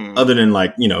 other than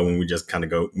like, you know, when we just kind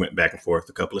of went back and forth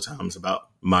a couple of times about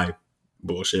my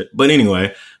bullshit. But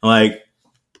anyway, like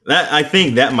that, I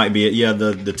think that might be it. Yeah,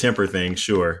 the temper thing,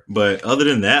 sure. But other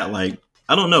than that, like,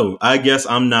 I don't know. I guess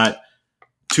I'm not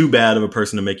too bad of a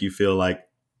person to make you feel like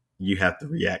you have to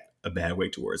react a bad way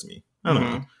towards me. I don't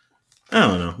know. I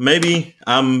don't know.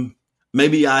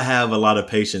 Maybe I have a lot of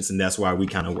patience, and that's why we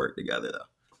kind of work together,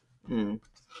 though.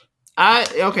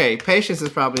 Patience is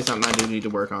probably something I do need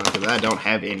to work on, because I don't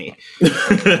have any.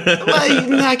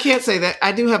 I can't say that.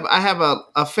 I have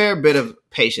a fair bit of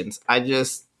patience.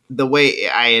 The way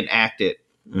I enact it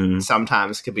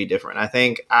sometimes could be different. I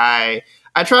think I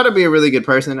try to be a really good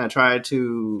person. I try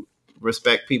to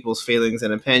respect people's feelings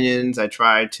and opinions. I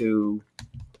try to,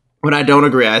 when I don't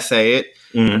agree, I say it.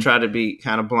 I try to be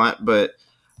kind of blunt, but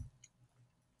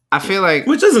I feel like,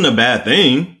 which isn't a bad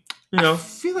thing, you know. I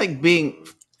feel like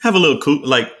have a little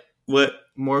like what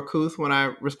more couth when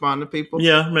I respond to people.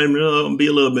 Yeah, maybe be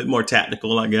a little bit more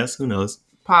tactical, I guess. Who knows?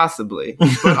 Possibly,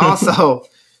 but also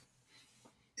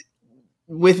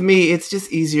with me, it's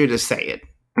just easier to say it.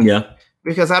 Yeah,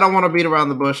 because I don't want to beat around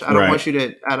the bush. I don't want you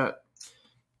to.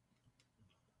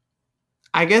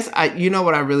 I guess you know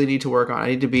what I really need to work on? I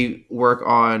need to work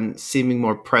on seeming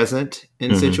more present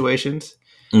in situations,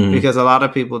 because a lot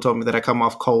of people told me that I come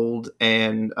off cold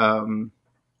and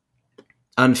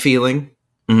unfeeling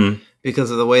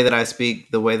because of the way that I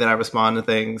speak, the way that I respond to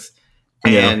things,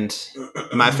 and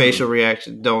my facial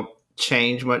reaction don't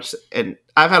change much. And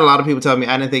I've had a lot of people tell me,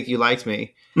 I didn't think you liked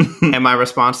me. And my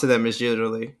response to them is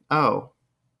usually, oh.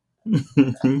 I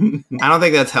don't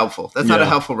think that's helpful. That's not a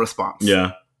helpful response.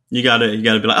 Yeah. You gotta be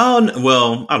like, oh,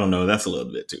 well, I don't know. That's a little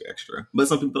bit too extra. But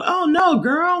some people are like, oh, no,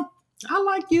 girl, I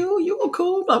like you. You were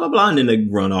cool, blah, blah, blah. And then they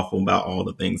run off about all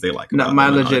the things they like. No, my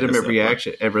legitimate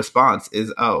reaction and response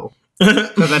is, oh.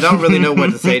 Because I don't really know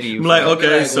what to say to you. I'm like,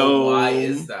 okay, like, so. Well, why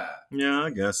is that? Yeah,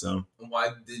 I guess so. Why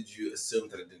did you assume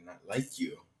that I did not like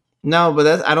you? No,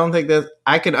 but I don't think that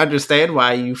I can understand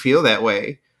why you feel that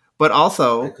way. But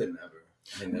also. I could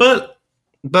never.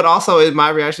 But also, my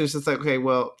reaction is just like, okay,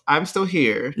 well, I'm still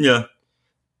here. Yeah.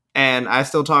 And I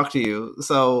still talk to you.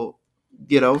 So,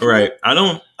 you know. Right. I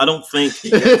don't think.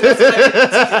 The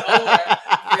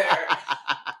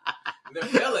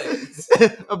feelings.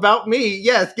 About me.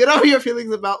 Yes. Get over your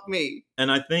feelings about me.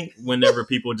 And I think whenever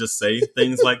people just say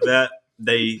things like that,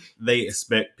 they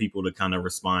expect people to kind of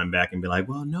respond back and be like,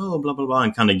 well, no, blah, blah, blah,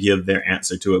 and kind of give their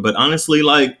answer to it. But honestly,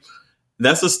 like,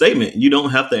 that's a statement. You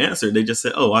don't have to answer. They just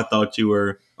say, oh, I thought you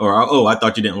were, or, oh, I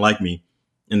thought you didn't like me.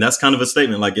 And that's kind of a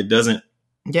statement. Like, it doesn't,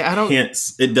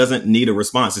 it doesn't need a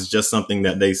response. It's just something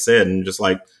that they said, and just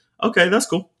like, okay, that's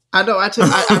cool. I know.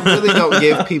 I really don't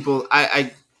give people,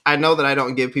 I know that I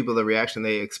don't give people the reaction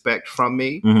they expect from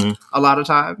me a lot of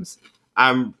times.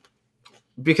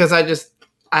 Because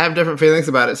I have different feelings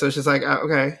about it. So it's just like,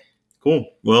 okay. Cool.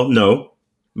 Well, no.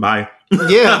 Bye.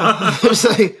 Yeah. It's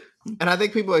like, and I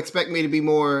think people expect me to be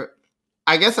more.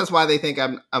 I guess that's why they think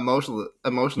I'm emotionless,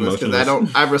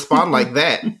 because I respond like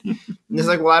that. And it's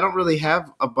like, well, I don't really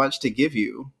have a bunch to give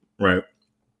you. Right.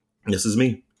 This is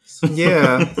me.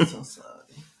 Yeah.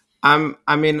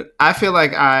 I feel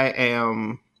like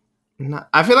I'm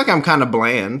kind of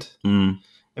bland in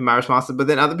my responses, but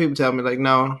then other people tell me like,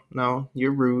 no,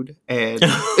 you're rude. And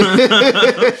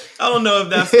I don't know if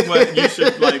that's what you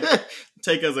should like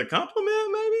take as a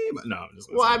compliment, maybe. But no, I'm just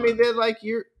they're like,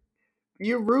 you're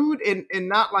rude and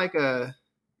not like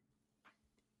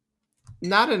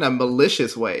not in a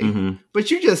malicious way, but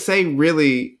you just say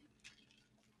really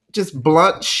just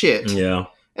blunt shit. Yeah.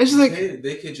 It's just like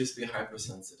they could just be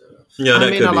hypersensitive. Yeah, that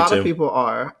could be a lot too. of people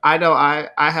are. I know I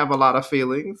have a lot of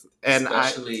feelings, and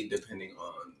especially depending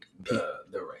on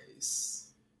the race.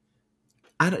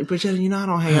 But you know, I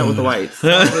don't hang out with the whites.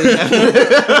 So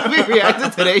I be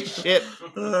reacting to their shit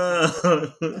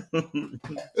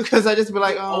because I just be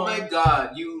like, oh my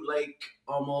god, you like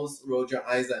almost rolled your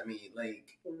eyes at me.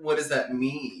 Like, what does that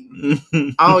mean?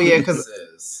 Oh yeah,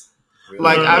 because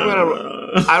like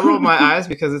I roll my eyes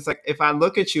because it's like if I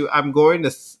look at you, I'm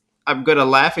gonna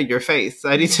laugh at your face.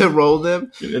 I need to roll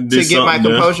them to get my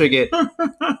composure again.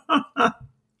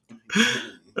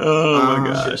 Oh my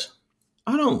gosh.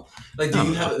 I don't like. Do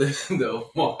you have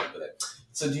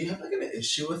So do you have like an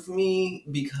issue with me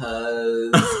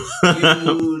because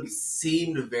you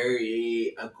seemed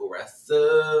very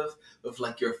aggressive with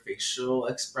like your facial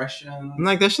expression? I'm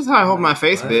like, that's just how I hold my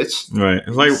face, bitch. Right.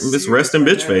 It's like this resting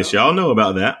bitch face. Y'all know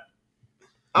about that.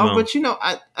 Oh, but you know,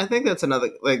 I think that's another,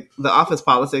 like the office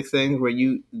politics thing where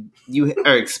you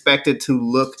are expected to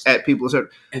look at people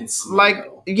and smile. Like,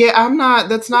 yeah,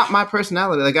 that's not my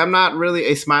personality. Like, I'm not really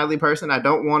a smiley person. I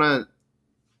don't want to.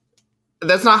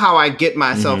 That's not how I get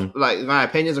myself, like my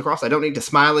opinions across. I don't need to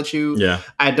smile at you. Yeah.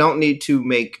 I don't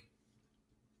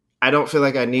feel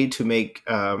like I need to make,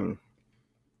 my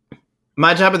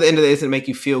job at the end of the day is to make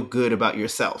you feel good about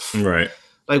yourself. Right.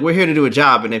 Like, we're here to do a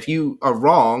job, and if you are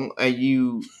wrong and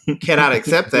you cannot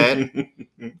accept that,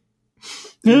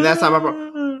 that's not my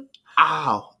problem.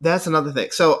 Ow, that's another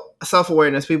thing. So,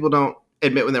 self-awareness, people don't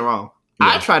admit when they're wrong.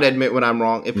 Yeah. I try to admit when I'm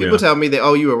wrong. If people tell me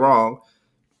that, you were wrong,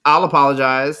 I'll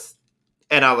apologize,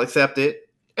 and I'll accept it,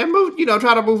 and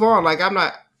try to move on. Like, I'm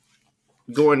not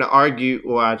going to argue,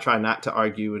 or I try not to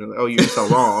argue, and you're so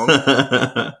wrong.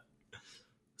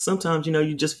 Sometimes,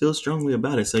 you just feel strongly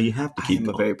about it, so you have to keep going.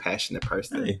 I'm a very passionate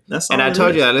person. Hey, that's all. And I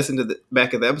told you, I listened to the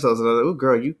back of the episodes, and I was like, "Oh,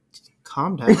 girl, you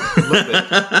calm down a little bit.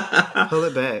 Pull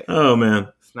it back." Oh, man.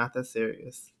 It's not that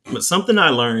serious. But something I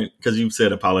learned, because you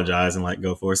said apologize and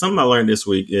go for it. Something I learned this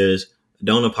week is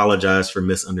don't apologize for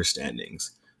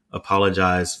misunderstandings.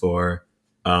 Apologize for...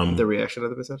 the reaction of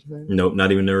the misunderstanding? Nope,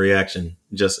 not even the reaction.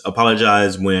 Just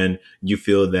apologize when you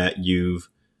feel that you've...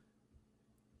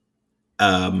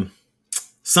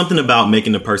 something about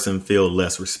making the person feel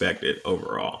less respected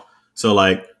overall. So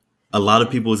like a lot of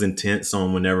people's intents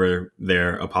on whenever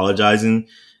they're apologizing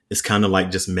is kind of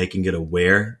like just making it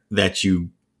aware that you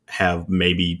have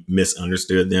maybe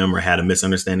misunderstood them or had a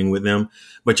misunderstanding with them,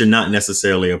 but you're not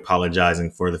necessarily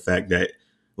apologizing for the fact that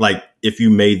like if you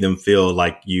made them feel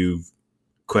like you've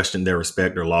questioned their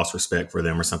respect or lost respect for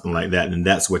them or something like that, then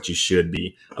that's what you should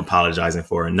be apologizing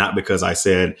for, and not because I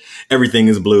said everything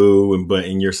is blue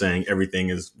and you're saying everything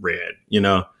is red,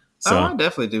 So I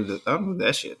definitely do that. I don't do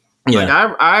that shit. Yeah.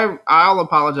 Like I'll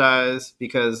apologize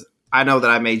because I know that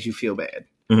I made you feel bad,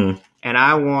 and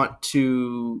I don't want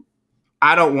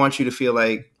you to feel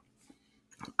like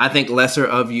I think lesser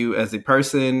of you as a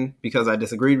person because I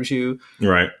disagreed with you.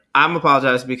 Right. I'm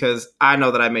apologizing because I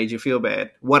know that I made you feel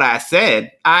bad. What I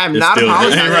said, I'm not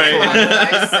apologizing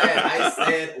right. for. I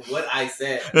said what I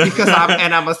said. Because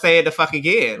I'm gonna say it the fuck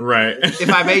again. Right. If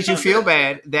I made you feel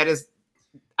bad,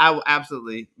 I will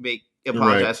absolutely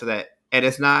apologize for that. And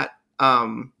it's not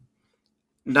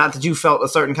that you felt a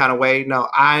certain kind of way. No,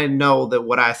 I know that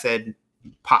what I said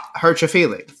hurt your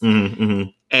feelings,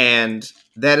 and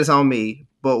that is on me.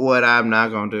 But what I'm not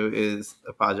going to do is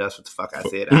apologize for the fuck I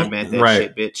said. I meant that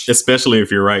shit, bitch. Especially if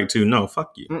you're right, too. No,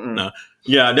 fuck you. No.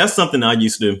 Yeah, that's something I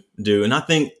used to do. And I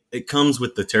think it comes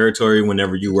with the territory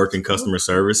whenever you work in customer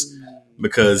service.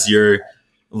 Because you're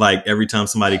like, every time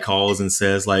somebody calls and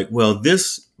says like, well,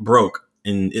 this broke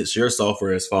and it's your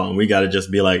software's fault. And we got to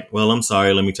just be like, well, I'm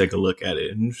sorry. Let me take a look at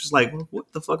it. And it's just like, well,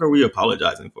 what the fuck are we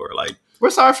apologizing for? Like, we're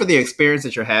sorry for the experience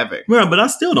that you're having. Yeah, but I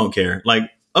still don't care. Like,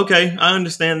 okay, I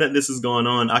understand that this is going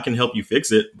on. I can help you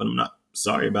fix it, but I'm not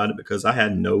sorry about it because I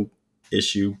had no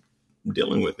issue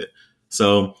dealing with it.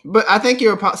 So, but I think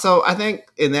I think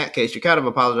in that case, you're kind of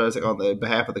apologizing on the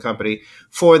behalf of the company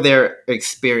for their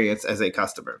experience as a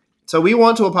customer. So we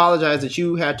want to apologize that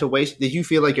you had to that you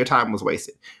feel like your time was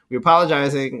wasted. We're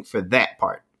apologizing for that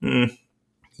part.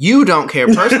 You don't care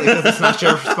personally because it's not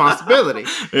your responsibility.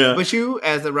 Yeah. But you,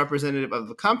 as a representative of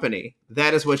the company,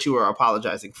 that is what you are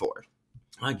apologizing for.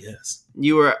 I guess.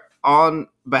 You were on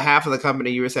behalf of the company.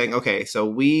 You were saying, okay, so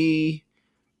we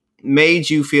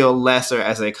made you feel lesser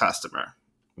as a customer.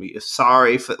 We are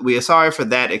sorry for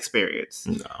that experience.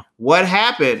 No. What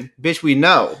happened, bitch? We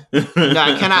know.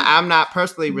 I'm not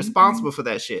personally responsible for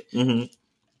that shit.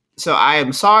 So I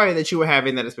am sorry that you were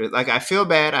having that experience. Like, I feel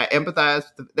bad. I empathize.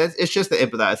 It's just the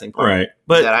empathizing part. Right.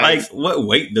 But what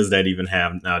weight does that even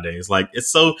have nowadays? Like,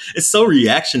 it's so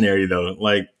reactionary though.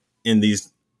 Like in these.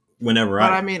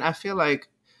 I feel like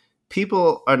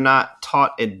people are not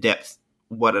taught in depth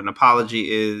what an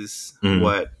apology is,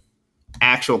 what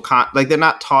actual they're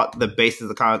not taught the basis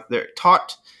of they're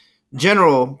taught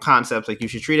general concepts like you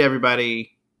should treat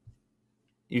everybody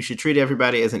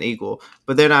as an equal,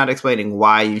 but they're not explaining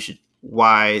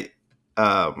why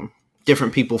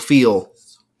different people feel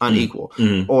unequal.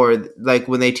 Mm-hmm. Or like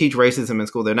when they teach racism in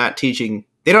school, they don't know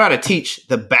how to teach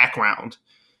the background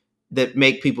that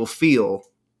make people feel,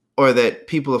 or that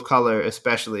people of color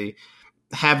especially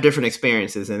have different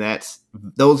experiences, and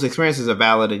those experiences are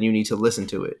valid and you need to listen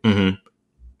to it. Mm-hmm.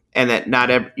 And that not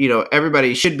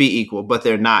everybody should be equal, but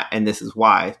they're not, and this is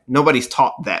why. Nobody's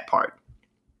taught that part.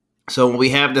 So when we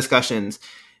have discussions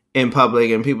in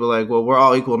public and people are like, well, we're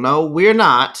all equal. No, we're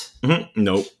not. Mm-hmm.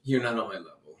 Nope. You're not on my level.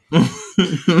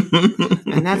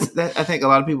 And that. I think a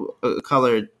lot of people of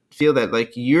color feel that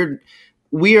like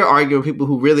we are arguing with people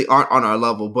who really aren't on our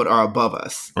level, but are above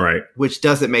us. Right. Which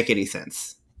doesn't make any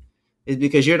sense. It's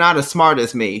because you're not as smart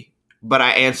as me, but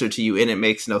I answer to you and it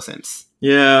makes no sense.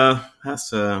 Yeah,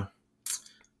 that's a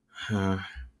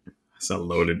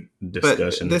loaded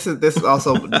discussion. But this is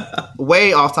also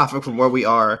way off topic from where we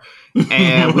are,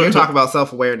 and we're talking about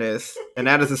self-awareness, and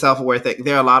that is a self-aware thing.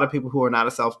 There are a lot of people who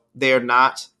are they are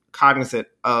not cognizant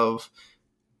of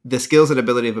the skills and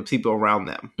ability of the people around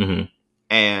them. Mm-hmm.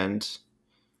 And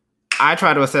I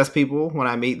try to assess people when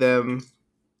I meet them.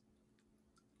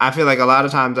 I feel like a lot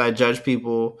of times I judge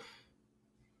people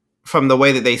from the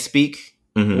way that they speak.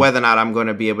 Mm-hmm. Whether or not I'm going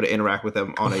to be able to interact with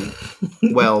them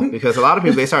because a lot of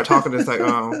people, they start talking, it's like,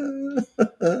 oh,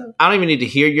 I don't even need to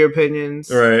hear your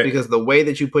opinions, right? Because the way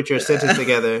that you put your sentence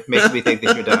together makes me think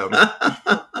that you're dumb.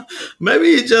 Maybe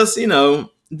you just,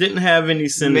 didn't have any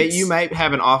sentence. You might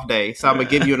have an off day, so I'm going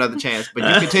to give you another chance. But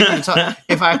you continue to talk.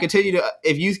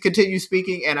 If you continue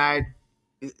speaking and I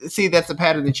see that's a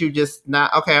pattern that you just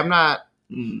not, okay, I'm not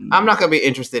going to be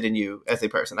interested in you as a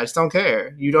person. I just don't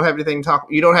care. You don't have anything to talk.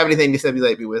 You don't have anything to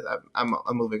stimulate me with. I'm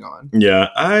moving on. Yeah,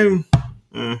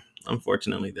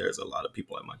 unfortunately, there's a lot of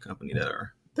people at my company that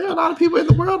are. There are a lot of people in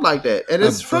the world like that, and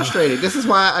it's frustrating. This is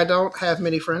why I don't have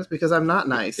many friends, because I'm not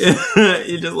nice.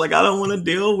 You're just like, I don't want to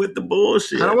deal with the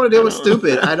bullshit. I don't want to deal with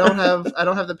stupid. I don't have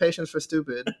the patience for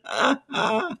stupid.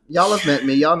 Y'all have met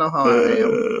me. Y'all know how I am.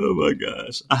 Oh my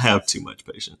gosh, I have too much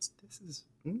patience. This is.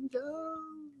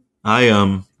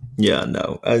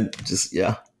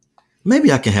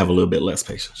 Maybe I can have a little bit less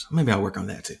patience. Maybe I'll work on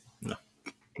that too. No.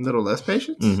 A little less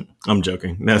patience? Mm-hmm. I'm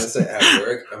joking. At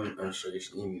work, I'm sure you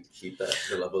need to keep the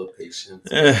level of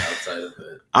patience outside of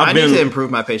it. I need to improve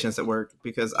my patience at work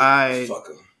because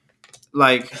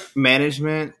like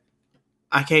management,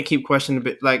 I can't keep questioning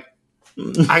it. Like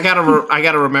I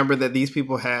gotta remember that these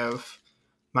people have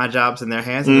my jobs in their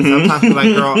hands, and sometimes I'm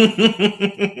like,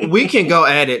 girl, we can go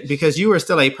at it because you are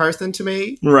still a person to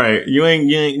me. Right. You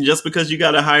ain't just because you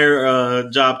got a higher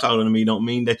job title than me don't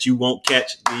mean that you won't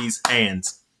catch these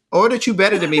hands. Or that you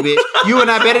better than me, bitch. You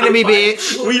and I better than me,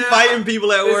 bitch. We fighting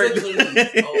people at work.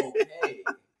 Okay.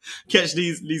 Catch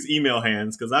these email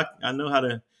hands because I know how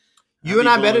to. You and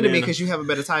I better than me because you have a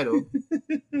better title.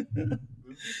 You're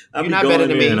not better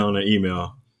than me on an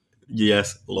email.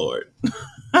 Yes, Lord.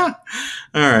 All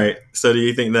right. So do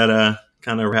you think that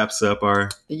kind of wraps up our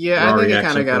I think it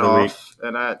kind of got off,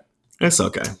 and it's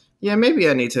okay. Yeah, maybe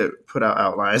I need to put out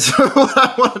outlines for what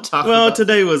I want to talk about. Well,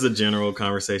 today was a general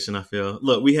conversation, I feel.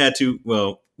 Look, we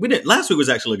didn't. Last week was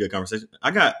actually a good conversation. I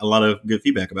got a lot of good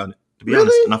feedback about it, to be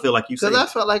honest. And I feel like you said.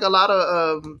 Because I felt like a lot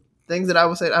of things that I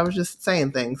would say, I was just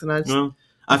saying things. And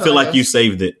I feel like you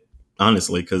saved it,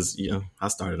 honestly, because, I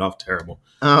started off terrible.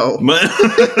 Oh.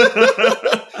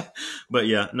 But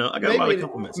yeah, no, I got a lot of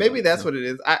compliments. Maybe that's what it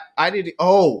is. I need to,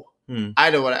 I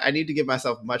know what I need to give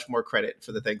myself much more credit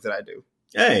for the things that I do.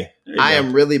 Hey, I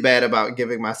am really bad about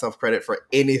giving myself credit for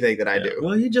anything that I do.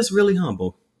 Well, you're just really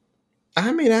humble.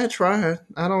 I mean, I try.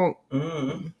 I don't.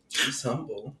 She's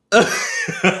humble.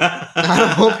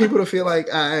 I don't want people to feel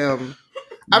like I am.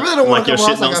 I really don't want to come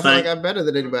off like I feel like I'm better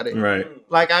than anybody. Right.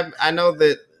 Like I know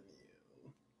that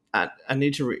I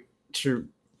need to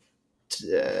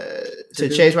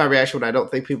change my reaction when I don't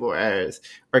think people are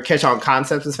or catch on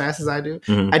concepts as fast as I do.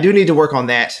 Mm-hmm. I do need to work on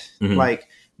that. Mm-hmm. Like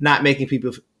not making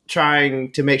people.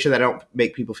 Trying to make sure that I don't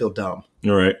make people feel dumb.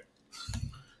 All right.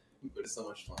 But it's so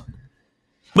much fun.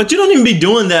 But you don't even be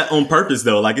doing that on purpose,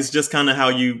 though. Like, it's just kind of how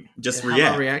you just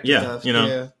react. Yeah,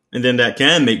 And then that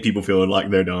can make people feel like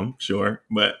they're dumb, sure.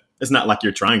 But it's not like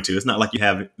you're trying to. It's not like you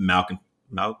have malintent.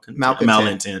 No,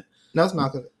 it's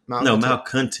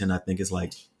malcontent, I think, is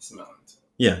like... It's malintent.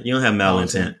 Yeah, you don't have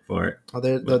malintent for it. Oh,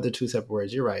 they're two separate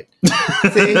words. You're right.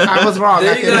 See, I was wrong.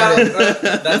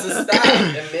 That's a stop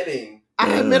admitting.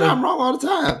 I admit I'm wrong all the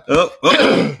time.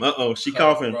 Uh-oh. She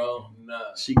coughing. Bro,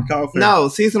 She coughing. No,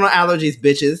 seasonal allergies,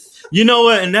 bitches. You know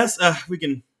what? And that's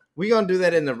We gonna do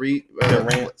that in the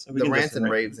rants. the rants and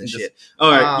raves and shit.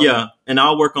 All right, yeah. And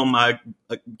I'll work on my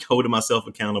holding myself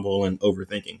accountable and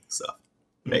overthinking stuff.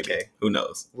 Maybe. Okay. Who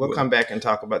knows? We'll come back and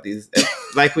talk about these,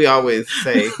 like we always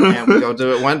say, and we're gonna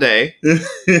do it one day.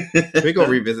 We're gonna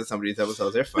revisit some of these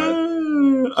episodes. They're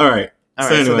fun. All right.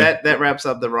 So anyway. that wraps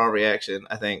up the raw reaction.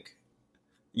 I think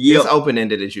Yep. it's open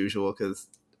ended as usual because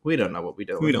we don't know what we're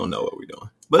doing. We don't know what we're doing,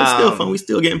 but it's still fun. We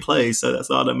still getting plays, so that's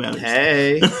all that matters.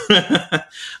 Hey,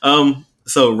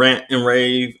 So rant and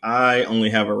rave. I only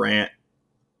have a rant,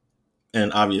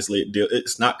 and obviously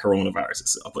it's not coronavirus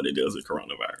itself, but it deals with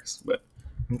coronavirus. But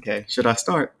okay, should I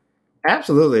start?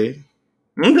 Absolutely.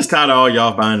 I'm just tired of all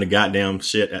y'all buying the goddamn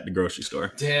shit at the grocery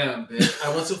store. Damn, bitch.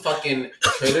 I went to fucking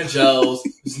Trader Joe's.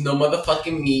 There's no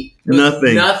motherfucking meat.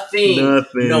 Nothing.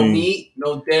 No meat,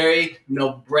 no dairy,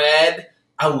 no bread.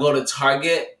 I would go to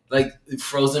Target, like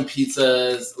frozen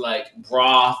pizzas, like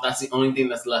broth. That's the only thing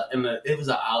that's left. And it was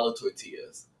an aisle of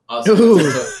tortillas. I got some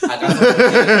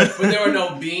tortillas, but there were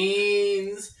no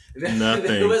beans.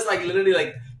 Nothing. It was like literally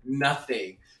like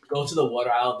nothing. Go to the water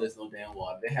aisle. There's no damn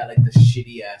water. They had like the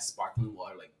shitty ass sparkling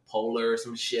water, like Polar or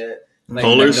some shit. Like,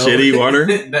 Polar shitty water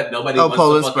that nobody Oh, wants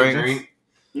Polar to fucking Springs. drink.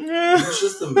 It's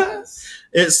just a mess.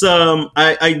 It's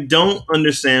I don't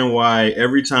understand why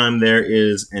every time there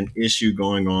is an issue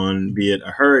going on, be it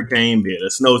a hurricane, be it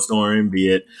a snowstorm, be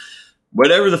it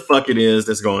whatever the fuck it is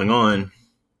that's going on,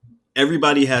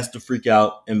 everybody has to freak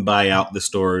out and buy out the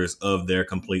stores of their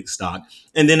complete stock.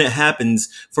 And then it happens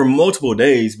for multiple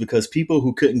days because people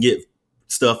who couldn't get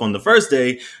stuff on the first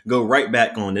day go right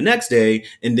back on the next day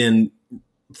and then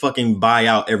fucking buy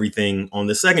out everything on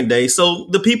the second day. So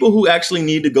the people who actually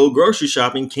need to go grocery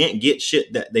shopping can't get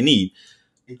shit that they need.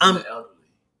 The elderly.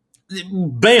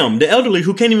 Bam, the elderly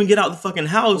who can't even get out the fucking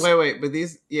house. Wait, but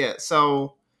these, yeah.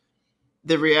 So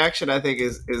the reaction I think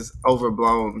is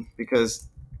overblown because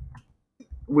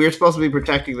we're supposed to be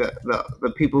protecting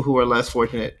the people who are less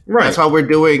fortunate. Right. That's why we're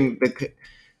doing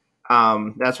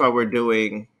that's why we're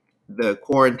doing the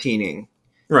quarantining.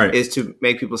 Right. Is to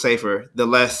make people safer.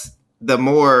 The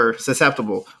more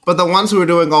susceptible. But the ones who are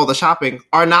doing all the shopping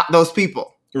are not those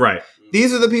people. Right.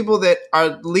 These are the people that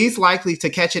are least likely to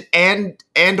catch it and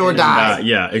or die.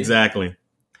 Yeah, exactly.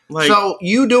 Like, so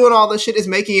you doing all this shit is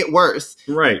making it worse.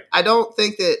 Right. I don't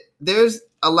think that there's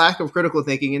a lack of critical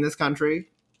thinking in this country.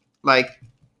 Like,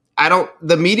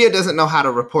 the media doesn't know how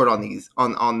to report on these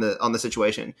on the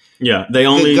situation. Yeah,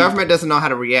 the government doesn't know how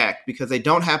to react because they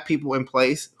don't have people in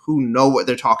place who know what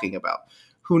they're talking about,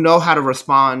 who know how to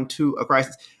respond to a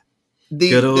crisis.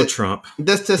 Good old Trump.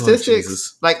 The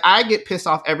statistics, like I get pissed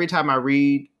off every time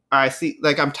I see,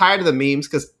 like I'm tired of the memes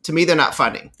because to me they're not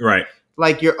funny. Right.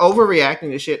 Like you're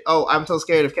overreacting to shit. Oh, I'm so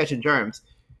scared of catching germs.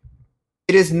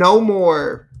 It is no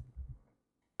more.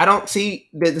 I don't see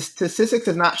the statistics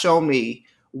have not shown me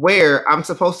where I'm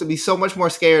supposed to be so much more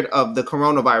scared of the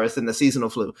coronavirus than the seasonal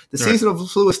flu. The seasonal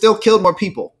flu has still killed more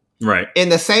people. Right. In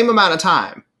the same amount of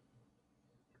time.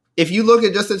 If you look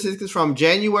at just statistics from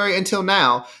January until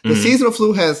now, the seasonal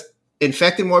flu has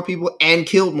infected more people and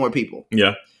killed more people.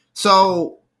 Yeah.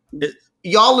 So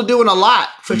y'all are doing a lot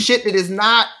for shit that is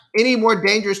not any more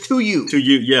dangerous to you.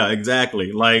 Yeah,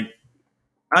 exactly. Like,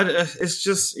 it's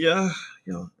just,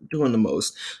 doing the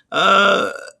most.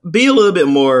 Be a little bit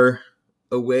more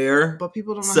aware, but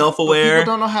people don't know self-aware.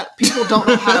 People don't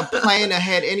know how to plan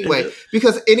ahead anyway.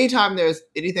 Because anytime there's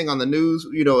anything on the news,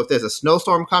 if there's a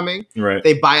snowstorm coming, right,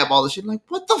 they buy up all the shit. Like,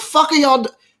 what the fuck are y'all?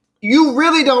 You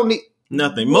really don't need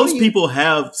nothing. Most people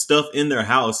have stuff in their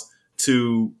house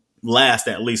to last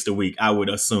at least a week. I would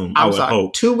assume. I would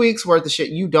hope 2 weeks worth of shit.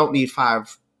 You don't need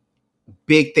 5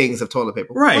 big things of toilet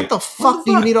paper. Right? What the fuck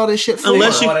do you need all this shit for?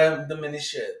 Unless you have the mini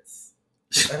shits.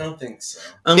 I don't think so.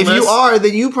 If you are,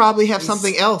 then you probably have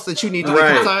something else that you need to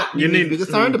be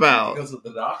concerned about. Because of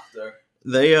the doctor.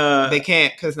 They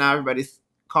can't because now everybody's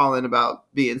calling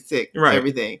about being sick. Right.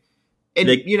 Everything. And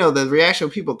the reaction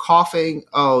of people coughing,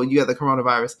 oh, you have the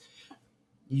coronavirus.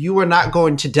 You are not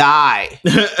going to die.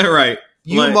 Right.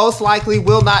 You most likely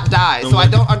will not die. So I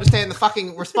don't understand the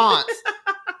fucking response.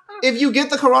 If you get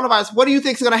the coronavirus, what do you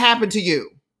think is going to happen to you?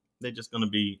 They're just going to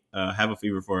be have a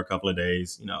fever for a couple of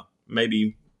days,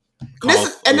 maybe.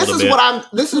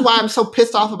 This is why I'm so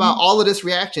pissed off about all of this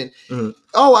reaction. Mm-hmm.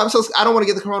 Oh, I don't want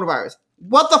to get the coronavirus.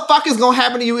 What the fuck is going to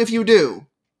happen to you if you do?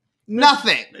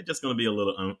 Nothing. They're just going to be a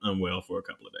little unwell for a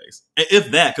couple of days, if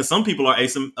that, because some people are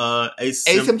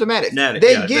asymptomatic.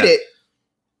 They get it,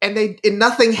 and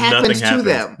nothing happens to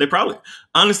them. They probably,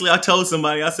 honestly, I told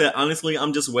somebody, I said, honestly,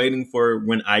 I'm just waiting for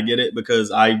when I get it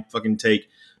because I fucking take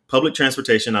public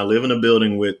transportation. I live in a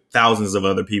building with thousands of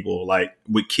other people, like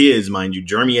with kids, mind you,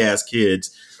 germy ass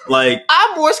kids. Like,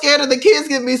 I'm more scared of the kids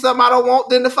giving me something I don't want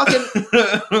than the fucking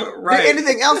right. than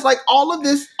anything else. Like all of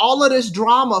this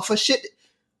drama for shit.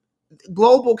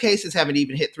 Global cases haven't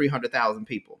even hit 300,000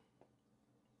 people.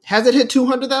 Has it hit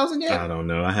 200,000 yet? I don't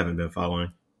know. I haven't been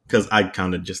following because I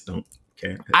kind of just don't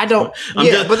care. I don't. I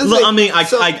care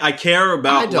about I care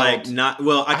about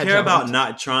don't.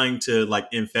 not trying to like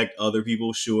infect other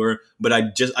people, sure, but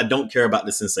I don't care about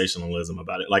the sensationalism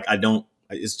about it. Like I don't.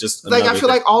 It's just like I feel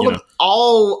like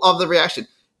all of the reaction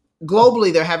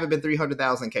globally. There haven't been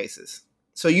 300,000 cases.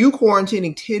 So you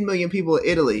quarantining 10 million people in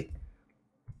Italy,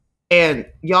 and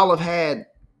y'all have had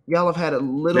a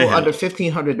little under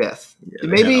 1,500 deaths. Yeah,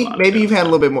 maybe you've had a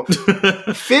little bit more.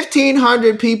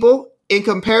 1,500 people in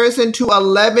comparison to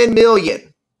 11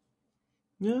 million.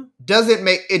 Yeah,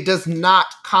 it does not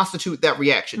constitute that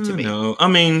reaction to me. No, I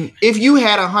mean, if you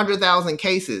had 100,000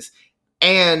 cases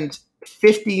and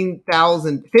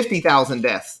 50,000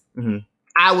 deaths, mm-hmm.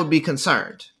 I would be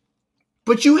concerned.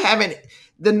 But you haven't.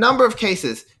 The number of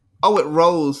cases. Oh, it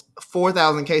rose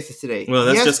 4,000 cases today. Well,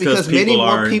 that's just because many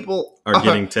more people are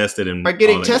getting tested and are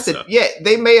getting tested. Yeah,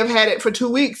 they may have had it for 2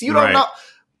 weeks. You don't know.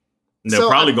 They're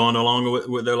probably going along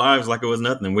with their lives like it was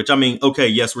nothing. Which I mean, okay,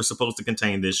 yes, we're supposed to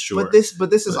contain this, sure. But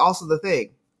this is also the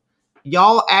thing.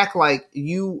 Y'all act like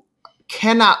you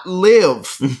cannot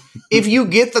live if you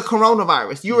get the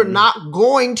coronavirus. You are not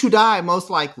going to die,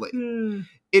 most likely.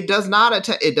 It does not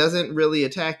attack. It doesn't really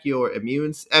attack your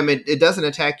immune. I mean, it doesn't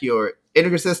attack your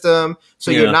endocrine system. So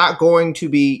you're not going to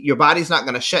be. Your body's not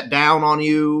going to shut down on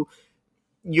you.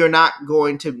 You're not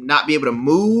going to not be able to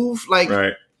move. Like,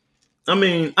 right. I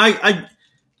mean, I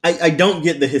don't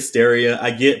get the hysteria.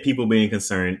 I get people being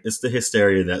concerned. It's the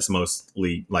hysteria that's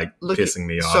mostly like pissing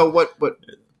me off. So what?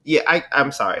 Yeah,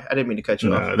 I'm sorry. I didn't mean to cut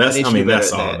you off. That's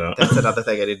all though. That's another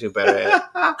thing I need to do better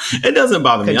at. It doesn't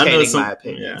bother me. I know my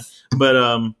opinions. Yeah. But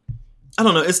I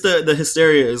don't know. It's the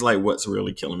hysteria is like what's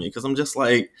really killing me because I'm just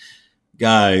like,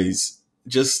 guys,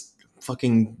 just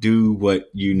fucking do what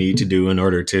you need to do in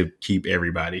order to keep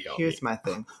everybody healthy. Here's my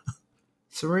thing.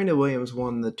 Serena Williams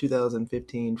won the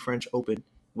 2015 French Open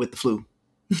with the flu.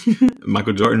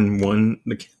 Michael Jordan won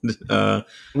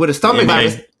with a stomach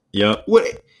virus. Yep.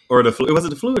 Or the flu. Was it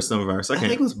the flu or stomach virus? I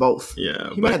think it was both. Yeah.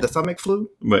 He might have the stomach flu.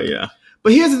 But yeah.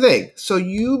 But here's the thing. So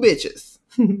you bitches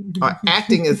are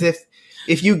acting as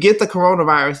if you get the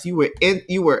coronavirus,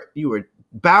 you were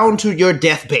bound to your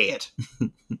deathbed.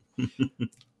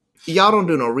 Y'all don't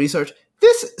do no research.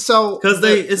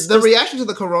 The reaction to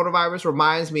the coronavirus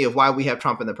reminds me of why we have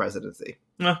Trump in the presidency.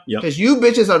 Because you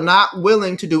bitches are not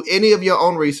willing to do any of your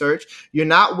own research. You're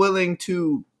not willing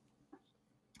to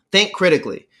think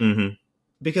critically. Mm-hmm.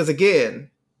 Because again,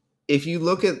 if you've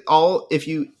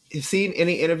seen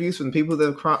any interviews from people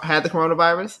that have had the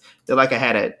coronavirus, they're like, I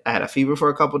had a fever for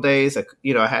a couple of days. I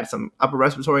had some upper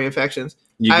respiratory infections.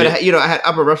 I had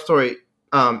upper respiratory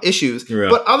issues,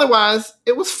 but otherwise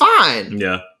it was fine.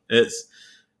 Yeah,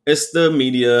 it's the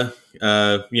media,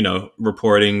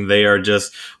 reporting. They're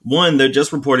just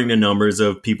reporting the numbers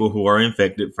of people who are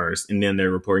infected first, and then they're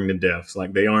reporting the deaths.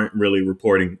 Like they aren't really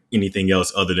reporting anything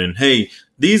else other than, hey,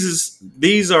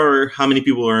 these are how many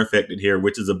people are infected here,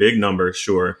 which is a big number,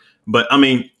 sure. But I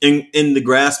mean, in the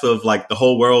grasp of like the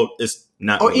whole world, it's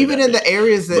not. Or really even in the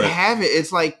areas that have it,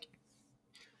 it's like.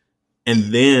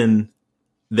 And then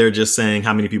they're just saying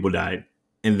how many people died.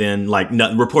 And then,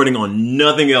 reporting on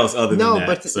nothing else other than that.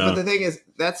 But the thing is,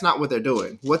 that's not what they're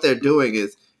doing. What they're doing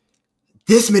is,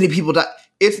 this many people died.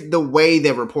 It's the way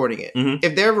they're reporting it. Mm-hmm.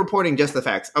 If they're reporting just the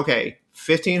facts, okay,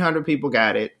 1,500 people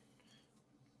got it,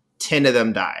 10 of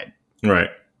them died. Right.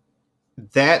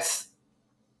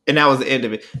 And that was the end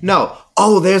of it. No.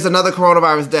 Oh, there's another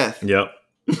coronavirus death. Yep.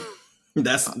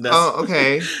 That's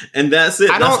okay. And that's it.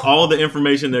 That's all the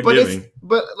information they're giving.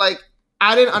 But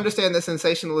I didn't understand the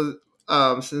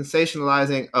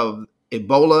sensationalizing of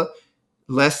Ebola.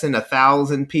 Less than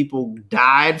 1,000 people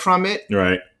died from it.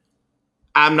 Right.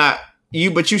 I'm not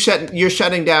you, but you're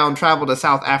shutting down travel to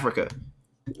South Africa.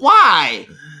 Why?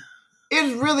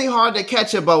 It's really hard to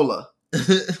catch Ebola.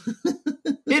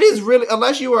 It is really,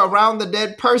 unless you were around the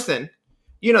dead person,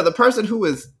 the person who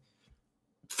is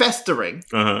festering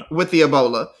with the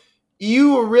Ebola.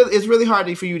 It's really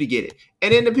hard for you to get it.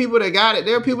 And then the people that got it,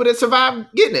 there are people that survived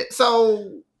getting it.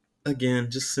 So again,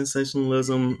 just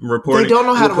sensationalism reporting. They don't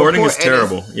know how to report. Reporting is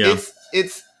terrible.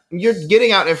 It's you're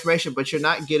getting out information, but you're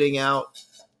not getting out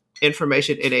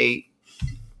information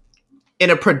in in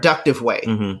a productive way.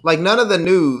 Mm-hmm. Like none of the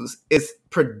news is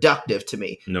productive to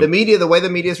me. Nope. The way the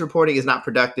media is reporting is not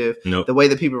productive. Nope. The way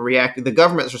that people react, the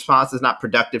government's response is not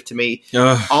productive to me.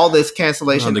 All this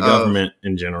cancellation the government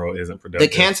in general isn't productive.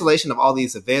 The cancellation of all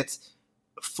these events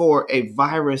for a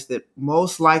virus that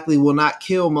most likely will not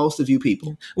kill most of you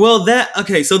people. Well,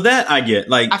 so that I get.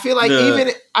 Like I feel like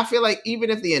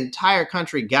even if the entire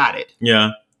country got it,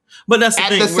 yeah, but that's the at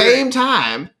thing. the same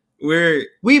time,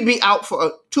 we'd be out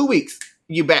for 2 weeks.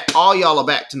 All y'all are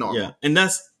back to normal. Yeah, and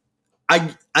that's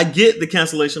I get the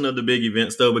cancellation of the big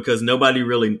events though, because nobody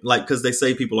really because they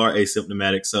say people are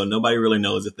asymptomatic, so nobody really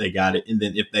knows if they got it, and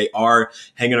then if they are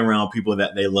hanging around people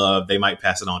that they love, they might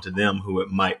pass it on to them, who it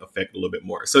might affect a little bit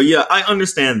more. So yeah, I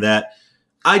understand that.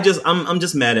 I'm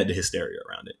just mad at the hysteria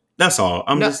around it. That's all.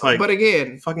 But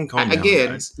again, fucking calm down,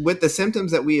 guys. With the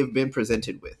symptoms that we have been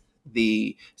presented with,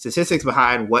 the statistics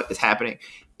behind what is happening,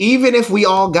 even if we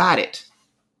all got it.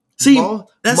 See,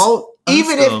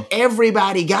 even if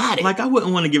everybody got it. Like, I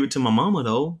wouldn't want to give it to my mama,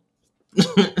 though.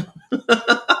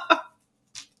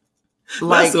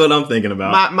 That's what I'm thinking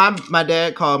about. My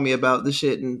dad called me about the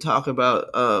shit and talk about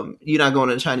you're not going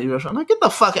to the Chinese restaurant. I'm like, get the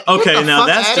fuck out. Okay, now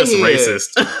that's just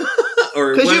racist.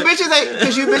 Because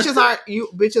you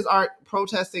bitches aren't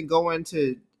protesting going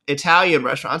to Italian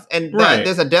restaurants, and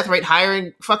there's a death rate higher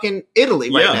in fucking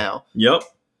Italy right now. Yep.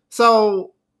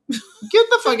 So get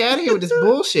the fuck out of here with this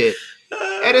bullshit.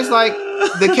 And it's like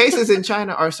the cases in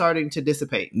China are starting to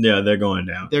dissipate. Yeah, they're going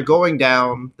down. They're going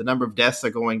down. The number of deaths are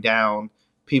going down.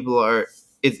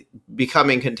 It's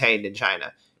becoming contained in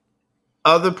China.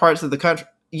 Other parts of the country,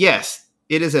 yes,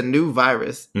 it is a new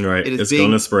virus. Right. It's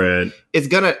going to spread.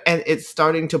 And it's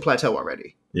starting to plateau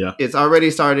already. Yeah. It's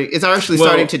actually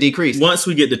starting to decrease. Once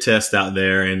we get the test out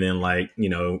there, and then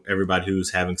everybody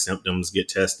who's having symptoms get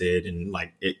tested, and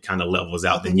it kind of levels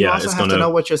out, then you also have to know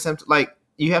what your symptoms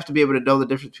you have to be able to know the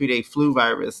difference between a flu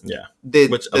virus. Yeah.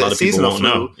 Which a lot of people won't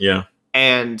know. Yeah.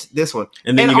 And this one.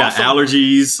 And then you got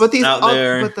allergies out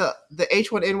there. But the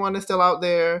H1N1 is still out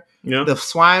there. Yeah. The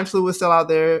swine flu is still out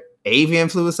there. Avian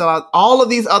flu is still out. All of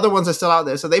these other ones are still out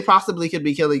there. So they possibly could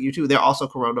be killing you too. They're also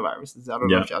coronaviruses. I don't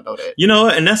know if y'all know that. You know,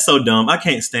 and that's so dumb. I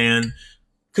can't stand,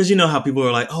 because you know how people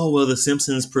are like, oh, well, the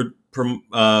Simpsons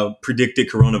predicted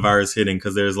coronavirus hitting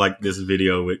because there's this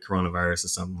video with coronavirus or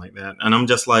something like that. And I'm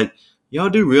just like, y'all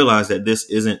do realize that this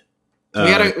isn't we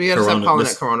gotta stop calling it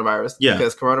coronavirus. Yeah.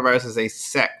 Because coronavirus is a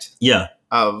sect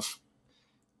of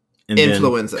and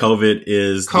influenza.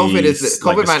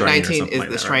 COVID-19 is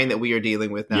the strain that we are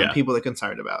dealing with now. Yeah. People are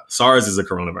concerned about. SARS is a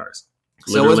coronavirus.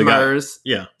 So is MERS.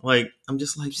 I'm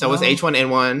just like, so is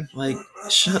H1N1.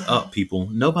 Shut up, people.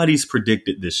 Nobody's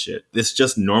predicted this shit. It's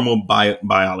just normal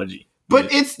biology. But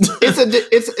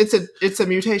it's a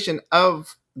mutation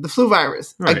of the flu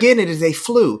virus. Right. Again, it is a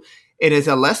flu. It is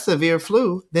a less severe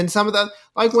flu than some of the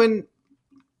when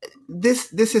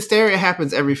this hysteria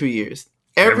happens every few years.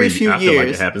 Every few years, feel like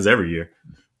it happens every year.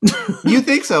 You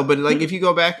think so? But if you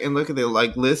go back and look at the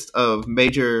list of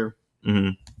major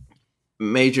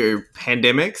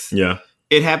pandemics,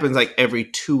 it happens every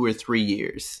 2 or 3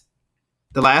 years.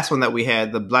 The last one that we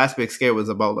had, the last big scare was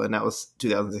Ebola, and that was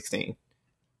 2016,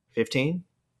 15.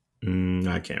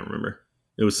 I can't remember.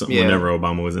 It was something whenever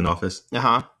Obama was in office.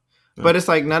 But it's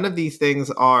none of these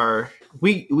things are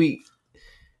the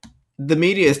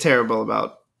media is terrible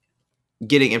about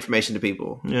getting information to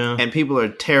people. Yeah. And people are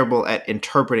terrible at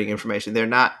interpreting information. They're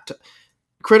not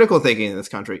critical thinking in this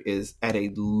country is at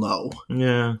a low.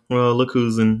 Yeah. Well, look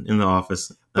who's in the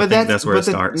office. I think that's where it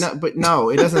starts. No,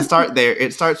 it doesn't start there.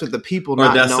 It starts with the people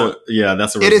not knowing.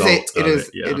 That's a result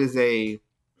It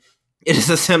is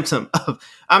a symptom of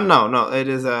it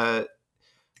is a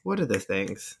what are the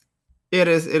things? It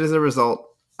is a result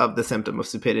of the symptom of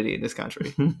stupidity in this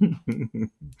country.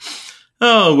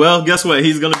 Oh, well, guess what?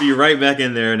 He's going to be right back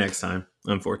in there next time,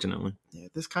 unfortunately. Yeah,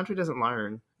 this country doesn't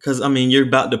learn. Because, you're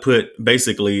about to put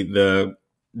basically the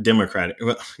Democratic...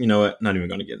 Well, you know what? Not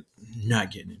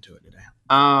getting into it today.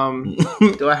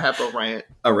 Do I have a rant?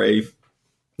 A rave.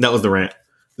 That was the rant.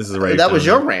 This is a rave. That was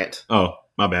your rant. Oh,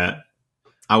 my bad.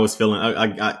 I was feeling...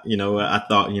 I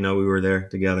thought, we were there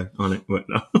together on it, but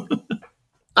no.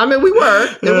 We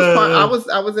were. It was part,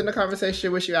 I was in a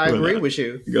conversation with you. I agree with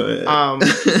you. Go ahead.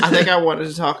 I think I wanted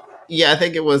to talk. Yeah, I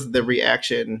think it was the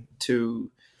reaction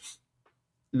to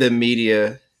the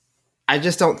media. I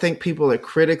just don't think people are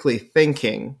critically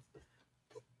thinking.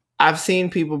 I've seen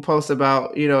people post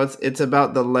about, it's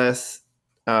about the less,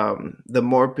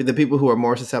 the people who are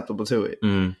more susceptible to it.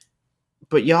 Mm.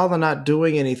 But y'all are not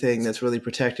doing anything that's really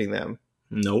protecting them.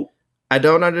 Nope. I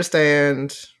don't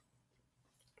understand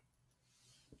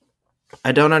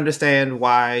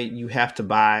why you have to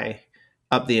buy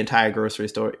up the entire grocery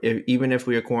store, even if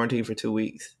we are quarantined for 2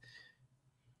 weeks.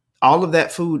 All of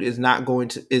that food is going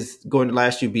to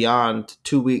last you beyond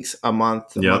 2 weeks, a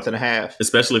month, a month and a half.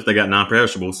 Especially if they got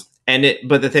non-perishables.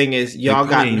 But the thing is, y'all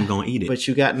ain't gonna eat it. But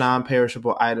you got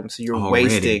non-perishable items, so you're You're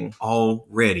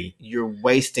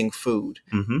wasting food,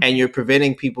 and you're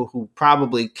preventing people who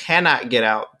probably cannot get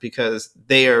out because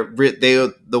they are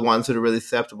the ones that are really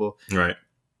susceptible. Right.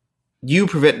 You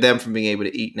prevent them from being able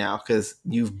to eat now because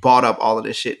you've bought up all of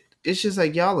this shit. It's just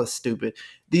like, y'all are stupid.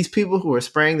 These people who are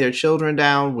spraying their children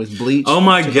down with bleach. Oh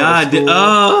my God.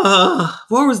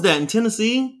 Where was that? In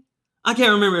Tennessee? I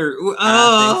can't remember.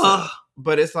 I think so.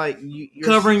 But it's like you're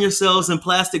covering yourselves in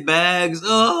plastic bags.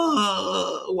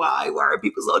 Why are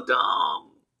people so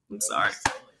dumb? I'm sorry.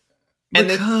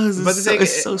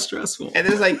 It's so stressful. And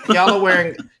it's like y'all are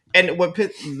wearing, and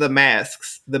the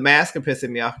masks are pissing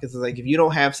me off because it's like if you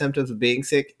don't have symptoms of being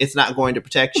sick, it's not going to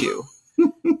protect you.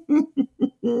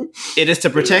 It is to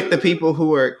protect the people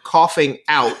who are coughing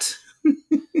out.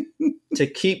 To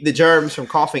keep the germs from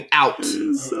coughing out.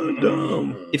 It's so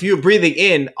dumb. If you're breathing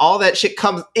in, all that shit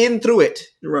comes in through it,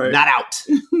 not out.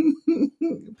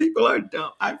 People are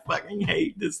dumb. I fucking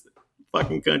hate this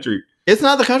fucking country. It's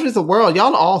not the country, it's the world.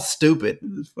 Y'all are all stupid. I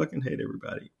just fucking hate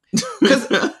everybody. Because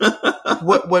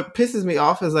what pisses me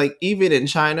off is like even in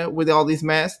China with all these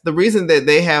masks, the reason that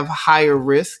they have higher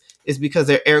risk is because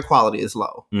their air quality is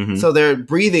low. So their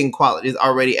breathing quality is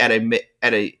already at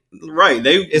a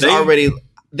right.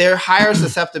 They're higher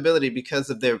susceptibility because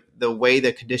of the way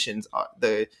the conditions are,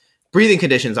 the breathing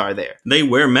conditions are there. They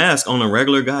wear masks on a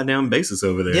regular goddamn basis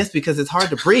over there. Yes, because it's hard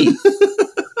to breathe.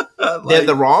 They're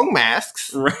the wrong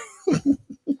masks. Right.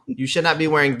 You should not be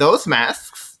wearing those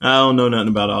masks. I don't know nothing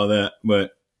about all that,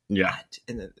 but yeah.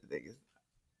 And the thing is,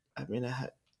 I mean,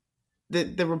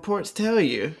 the reports tell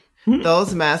you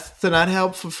those masks are not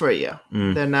helpful for you.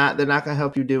 They're not going to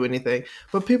help you do anything.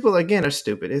 But people again are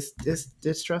stupid. It's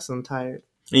stressful. I'm tired.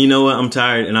 And you know what? I'm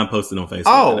tired, and I posted on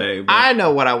Facebook today. But I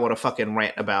know what I want to fucking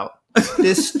rant about.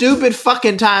 This stupid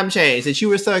fucking time change that you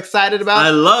were so excited about.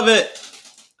 I love it.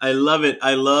 I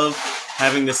love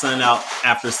having the sun out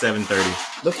after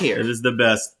 7:30. Look here. It is the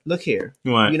best. Look here.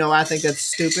 Why? You know why I think that's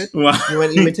stupid? Why? You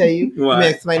want me to tell you? Why? Let me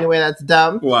explain the way that's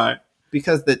dumb. Why?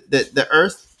 Because the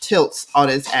Earth tilts on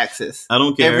its axis. I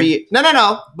don't care.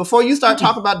 No. Before you start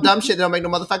talking about dumb shit that don't make no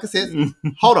motherfucking sense,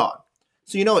 hold on.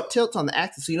 So you know it tilts on the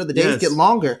axis. So you know the days get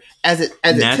longer as it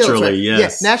tilts. Right?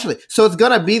 Yes. Yeah, naturally. So it's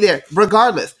gonna be there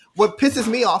regardless. What pisses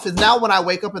me off is now when I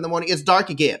wake up in the morning, it's dark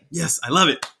again. Yes, I love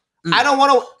it. I don't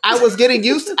want to. I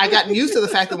gotten used to the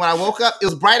fact that when I woke up, it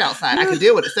was bright outside. I could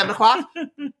deal with it. 7 o'clock.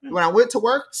 When I went to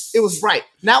work, it was bright.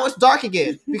 Now it's dark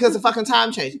again because the fucking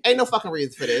time change. Ain't no fucking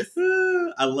reason for this.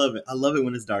 I love it. I love it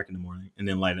when it's dark in the morning and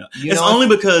then light up. It's only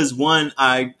because when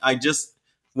I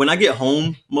get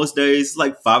home most days,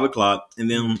 like 5 o'clock,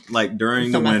 and then like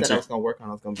during the winter, I was gonna work on.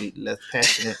 I was gonna be less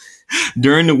passionate.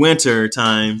 During the winter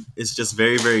time, it's just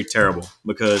very, very terrible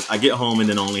because I get home and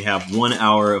then only have 1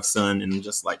 hour of sun, and I'm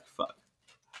just like, fuck.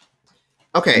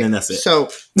 Okay, and then that's it. So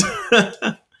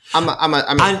I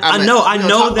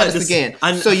know that this again.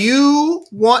 So you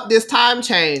want this time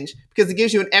change because it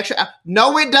gives you an extra.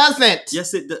 No, it doesn't.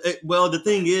 Yes, well, the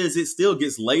thing is, it still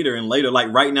gets later and later. Like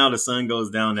right now, the sun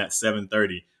goes down at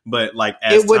 7:30. But like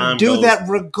as it would time do goes, that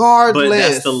regardless. But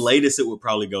that's the latest it would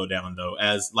probably go down though.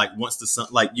 As like once the sun,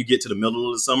 like you get to the middle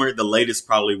of the summer, the latest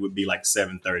probably would be like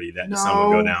 7:30 that the sun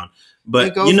would go down.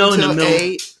 But in the middle,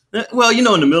 8. Well, in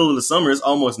the middle of the summer, it's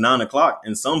almost 9 o'clock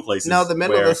in some places. No, the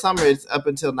middle of the summer is up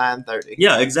until 9:30.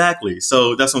 Yeah, exactly.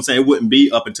 So that's what I'm saying. It wouldn't be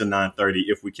up until 9:30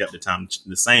 if we kept the time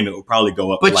the same. It would probably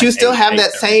go up. But to you still have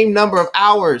that same number of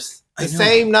hours. The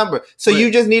same number. So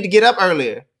you just need to get up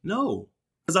earlier. No.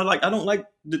 Because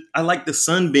I like the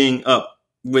sun being up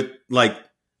with like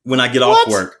when I get off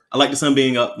work. I like the sun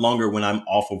being up longer when I'm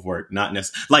off of work, not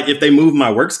necessarily like if they move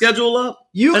my work schedule up.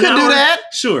 You can do that.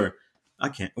 Sure, I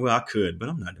can't. Well, I could, but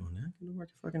I'm not doing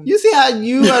that. You see how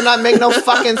you are not make no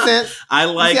fucking sense. I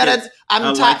like it.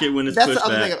 I like it when it's pushed back. That's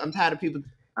the other thing. I'm tired of people.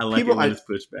 I like it when it's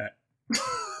pushed back.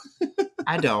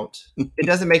 I don't. It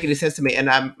doesn't make any sense to me, and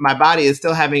my body is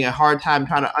still having a hard time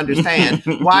trying to understand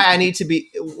why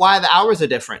the hours are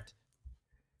different.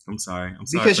 I'm sorry.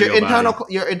 Because your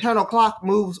internal clock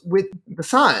moves with the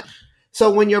sun.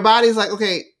 So when your body's like,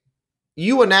 okay,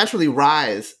 you will naturally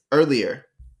rise earlier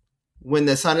when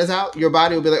the sun is out. Your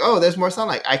body will be like, oh, there's more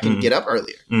sunlight. I can get up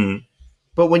earlier. Mm-hmm.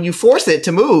 But when you force it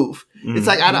to move, it's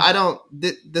like I don't.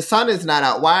 The sun is not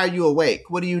out. Why are you awake?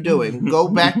 What are you doing? Go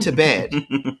back to bed.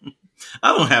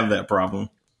 I don't have that problem.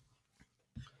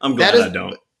 I'm glad I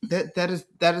don't. That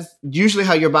is usually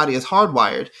how your body is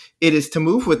hardwired. It is to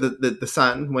move with the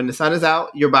sun. When the sun is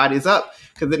out, your body is up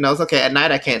because it knows, okay, at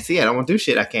night I can't see. I don't want to do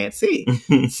shit I can't see.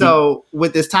 So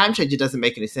with this time change, it doesn't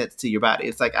make any sense to your body.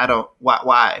 It's like,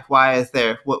 why is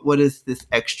there, what is this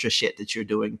extra shit that you're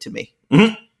doing to me?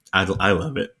 I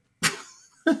love it.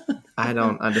 I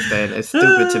don't understand. It's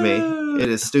stupid to me. It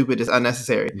is stupid. It's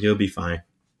unnecessary. You'll be fine.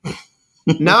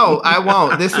 No, I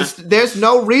won't. There's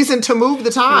no reason to move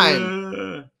the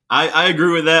time. I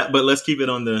agree with that, but let's keep it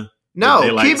on the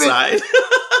daylight side.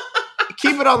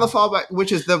 Keep it on the fallback,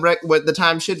 which is what the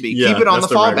time should be. Yeah, keep it on the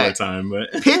fallback time,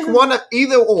 but pick one of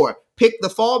either or. Pick the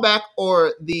fallback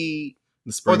or the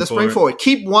spring forward.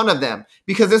 Keep one of them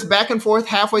because this back and forth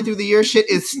halfway through the year shit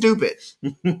is stupid.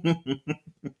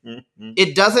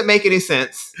 It doesn't make any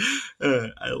sense.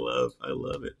 I love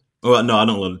it. Well, no, I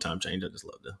don't love the time change. I just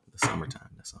love the summertime.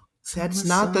 That's all. That's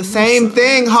not the same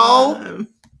thing, ho.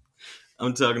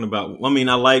 I'm talking about. I mean,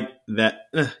 I like that.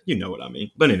 You know what I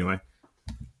mean. But anyway.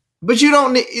 But you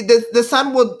don't need the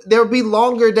sun will. There'll be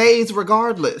longer days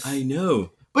regardless. I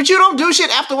know. But you don't do shit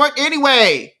after work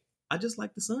anyway. I just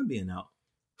like the sun being out.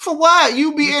 For what?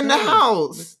 You be in the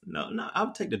house. No,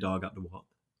 I'll take the dog out to walk.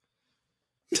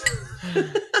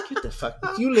 Get the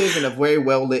fuck. You live in a very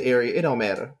well lit area. It don't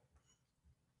matter.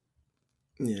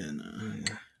 Yeah, no.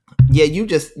 Yeah, you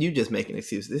just making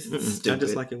excuses. This is stupid. I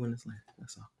just like it when it's light.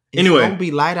 That's all. It's gonna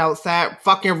be light outside,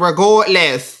 fucking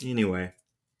regardless. Anyway.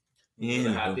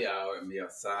 Happy hour and be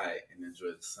outside and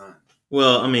enjoy the sun.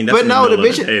 Well, I mean, that's the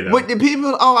vision. With the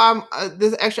people, I'm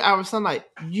this extra hour of sunlight.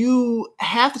 You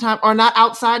half the time are not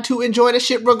outside to enjoy the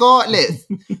shit regardless.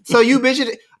 So you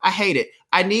bitching. I hate it.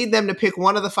 I need them to pick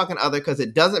one or the fucking other because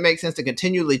it doesn't make sense to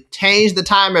continually change the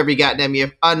time every goddamn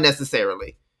year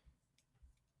unnecessarily.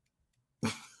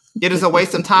 It is a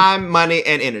waste of time, money,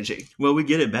 and energy. Well, we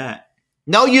get it back.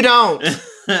 No, you don't.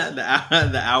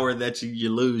 the hour that you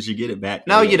lose, you get it back.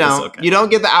 No, you don't. Okay. You don't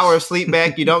get the hour of sleep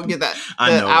back. You don't get the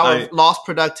hour of lost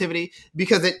productivity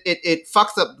because it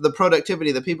fucks up the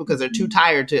productivity of the people because they're too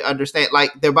tired to understand.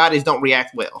 Like their bodies don't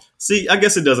react well. See, I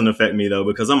guess it doesn't affect me though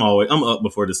because I'm up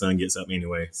before the sun gets up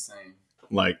anyway. Same.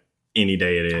 Like any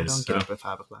day it is. I don't get up at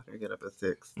 5 o'clock. I get up at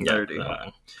 6:30.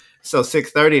 Yeah, so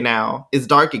 6:30 now is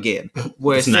dark again.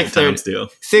 Where it's nighttime still.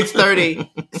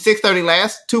 6:30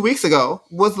 last 2 weeks ago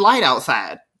was light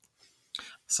outside.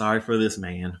 Sorry for this,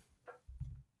 man.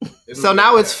 So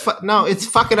now it's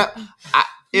fucking up.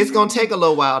 It's gonna take a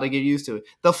little while to get used to it.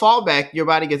 The fallback, your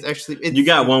body gets extra sleep. You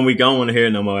got 1 week. I don't want to hear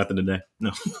it no more after the day.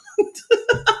 No.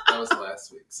 That was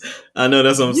last week. So. I know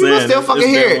that's what I'm saying. You will still fucking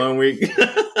hear it. 1 week.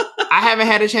 I haven't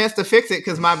had a chance to fix it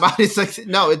because my body's like,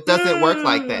 no, it doesn't work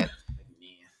like that.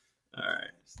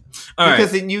 All right.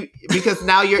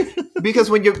 Because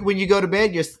when you go to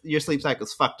bed, your sleep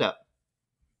cycle's fucked up.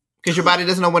 Because your body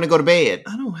doesn't know when to go to bed.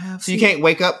 I don't have. So you can't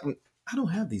wake up. I don't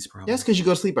have these problems. That's because you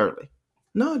go to sleep early.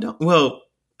 No, I don't. Well,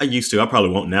 I used to. I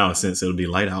probably won't now since it'll be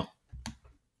light out.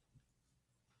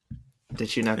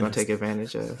 That you're not going to take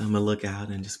advantage of. I'm gonna look out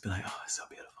and just be like, oh, it's so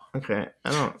beautiful. Okay,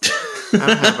 I don't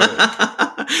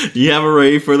have Do you have a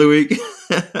rave for the week?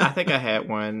 I think I had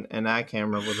one, and I can't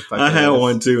remember what the fuck. I had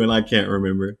one too, and I can't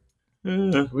remember.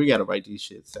 We gotta write these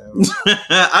shits down.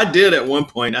 I did at one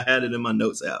point. I had it in my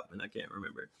notes app, and I can't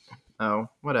remember. Oh,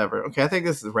 whatever. Okay, I think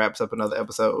this wraps up another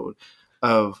episode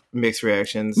of Mixed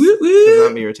Reactions. Because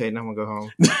I'm irritated. I'm gonna go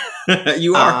home.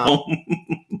 You are home.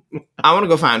 I want to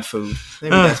go find food.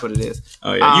 Maybe that's what it is.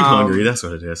 Oh yeah, you hungry? That's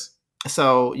what it is.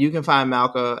 So you can find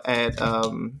Malka at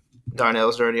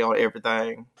Darnell's Journey on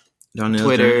everything.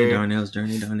 Darnell's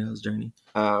Journey.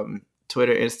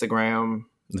 Twitter, Instagram.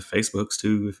 The Facebooks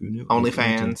too, if you knew.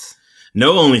 OnlyFans.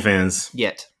 No OnlyFans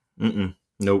yet.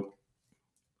 Nope.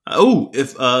 Oh,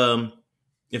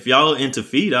 if y'all into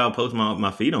feet, I'll post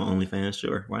my feet on OnlyFans.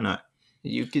 Sure, why not?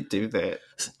 You could do that.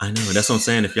 I know. That's what I'm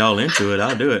saying. If y'all into it,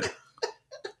 I'll do it.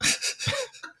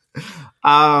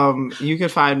 You can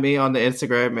find me on the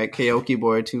Instagram at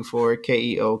keokiboy24,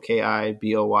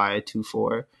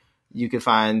 KEOKIBOY24. You can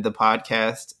find the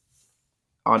podcast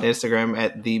on Instagram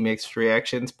at the Mixed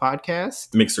Reactions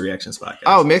Podcast. Mixed Reactions Podcast.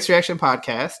 Oh, Mixed Reaction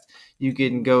Podcast. You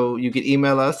can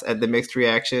email us at the Mixed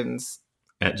Reactions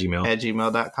at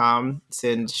gmail.com.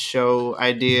 Send show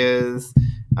ideas,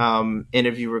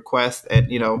 interview requests,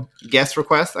 and guest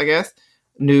requests, I guess.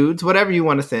 Nudes, whatever you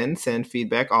want to send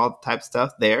feedback, all types of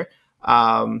stuff there.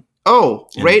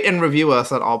 Rate and review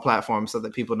us on all platforms so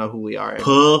that people know who we are.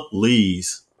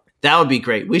 Please. That would be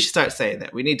great. We should start saying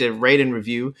that. We need to rate and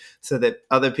review so that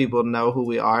other people know who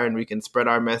we are and we can spread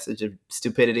our message of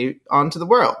stupidity onto the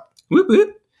world. Whoop,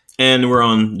 whoop. And we're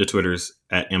on the Twitters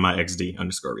at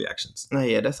MIXD_reactions. Oh,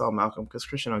 yeah, that's all Malcolm, because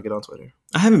Christian don't get on Twitter.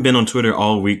 I haven't been on Twitter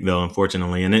all week, though,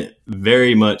 unfortunately. And it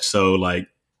very much so, like...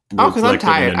 because I'm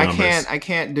tired. I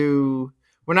can't do...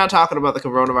 We're not talking about the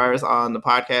coronavirus on the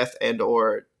podcast and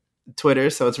or Twitter,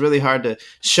 so it's really hard to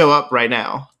show up right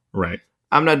now. Right.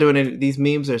 I'm not doing any... These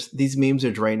memes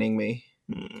are draining me.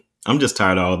 I'm just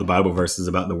tired of all the Bible verses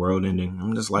about the world ending.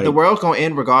 I'm just like... The world's going to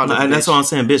end regardless. That's what I'm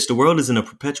saying, bitch. The world is in a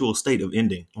perpetual state of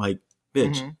ending. Like,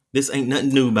 bitch, this ain't nothing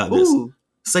new about this.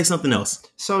 Say something else.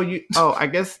 So I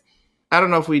guess... I don't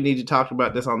know if we need to talk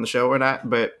about this on the show or not,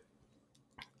 but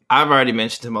I've already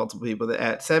mentioned to multiple people that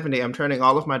at 70, I'm turning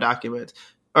all of my documents...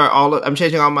 I'm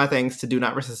changing all my things to do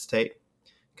not resuscitate.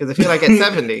 Because I feel like at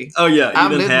 70,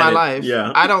 I've lived my life.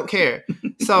 Yeah. I don't care.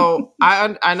 So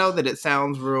I know that it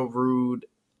sounds real rude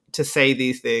to say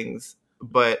these things,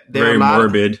 but they're very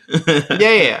morbid.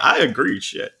 Yeah. I agree,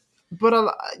 shit. But,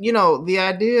 the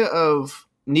idea of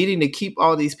needing to keep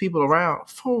all these people around,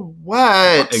 for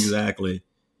what? Exactly.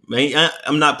 Man,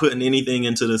 I'm not putting anything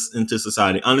into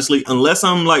society. Honestly, unless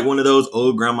I'm like one of those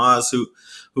old grandmas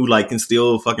who like can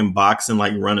still fucking box and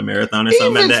like run a marathon or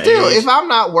something at that age. If I'm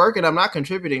not working, I'm not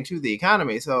contributing to the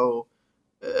economy. So,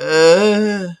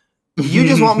 you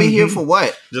just want me here for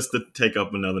what? Just to take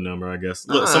up another number, I guess.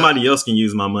 Look, somebody else can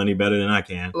use my money better than I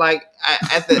can. Like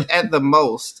at the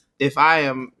most, if I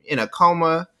am in a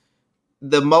coma,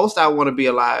 the most I want to be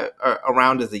alive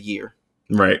around is a year.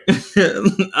 Right.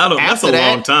 That's a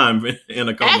long time in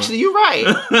a coma. Actually, you're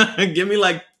right. Give me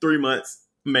like 3 months,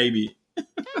 maybe.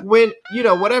 When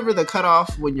whatever the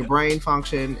cutoff when your brain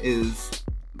function is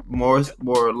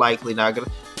more likely not gonna.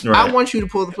 Right. I want you to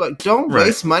pull the plug. Don't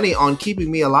waste money on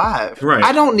keeping me alive. Right.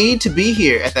 I don't need to be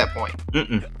here at that point.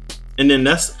 And then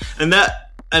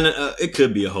it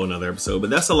could be a whole nother episode, but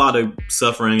that's a lot of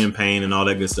suffering and pain and all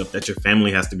that good stuff that your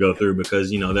family has to go through because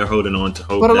they're holding on to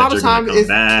hope that you're going to come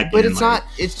back. But it's not.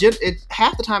 It's just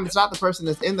half the time it's not the person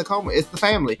that's in the coma. It's the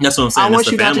family. That's what I'm saying. I want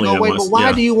you not to go away, but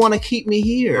why do you want to keep me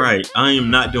here? Right. I am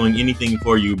not doing anything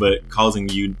for you, but causing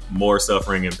you more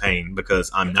suffering and pain because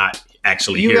I'm not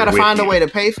actually here. You got to find a way to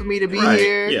pay for me to be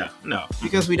here. Yeah. No.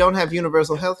 Because we don't have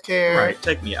universal health care. Right.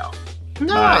 Take me out.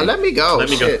 No, let me go.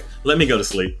 Let me go to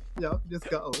sleep. No, just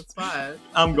go. It's fine.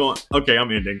 I'm going. Okay, I'm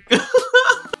ending.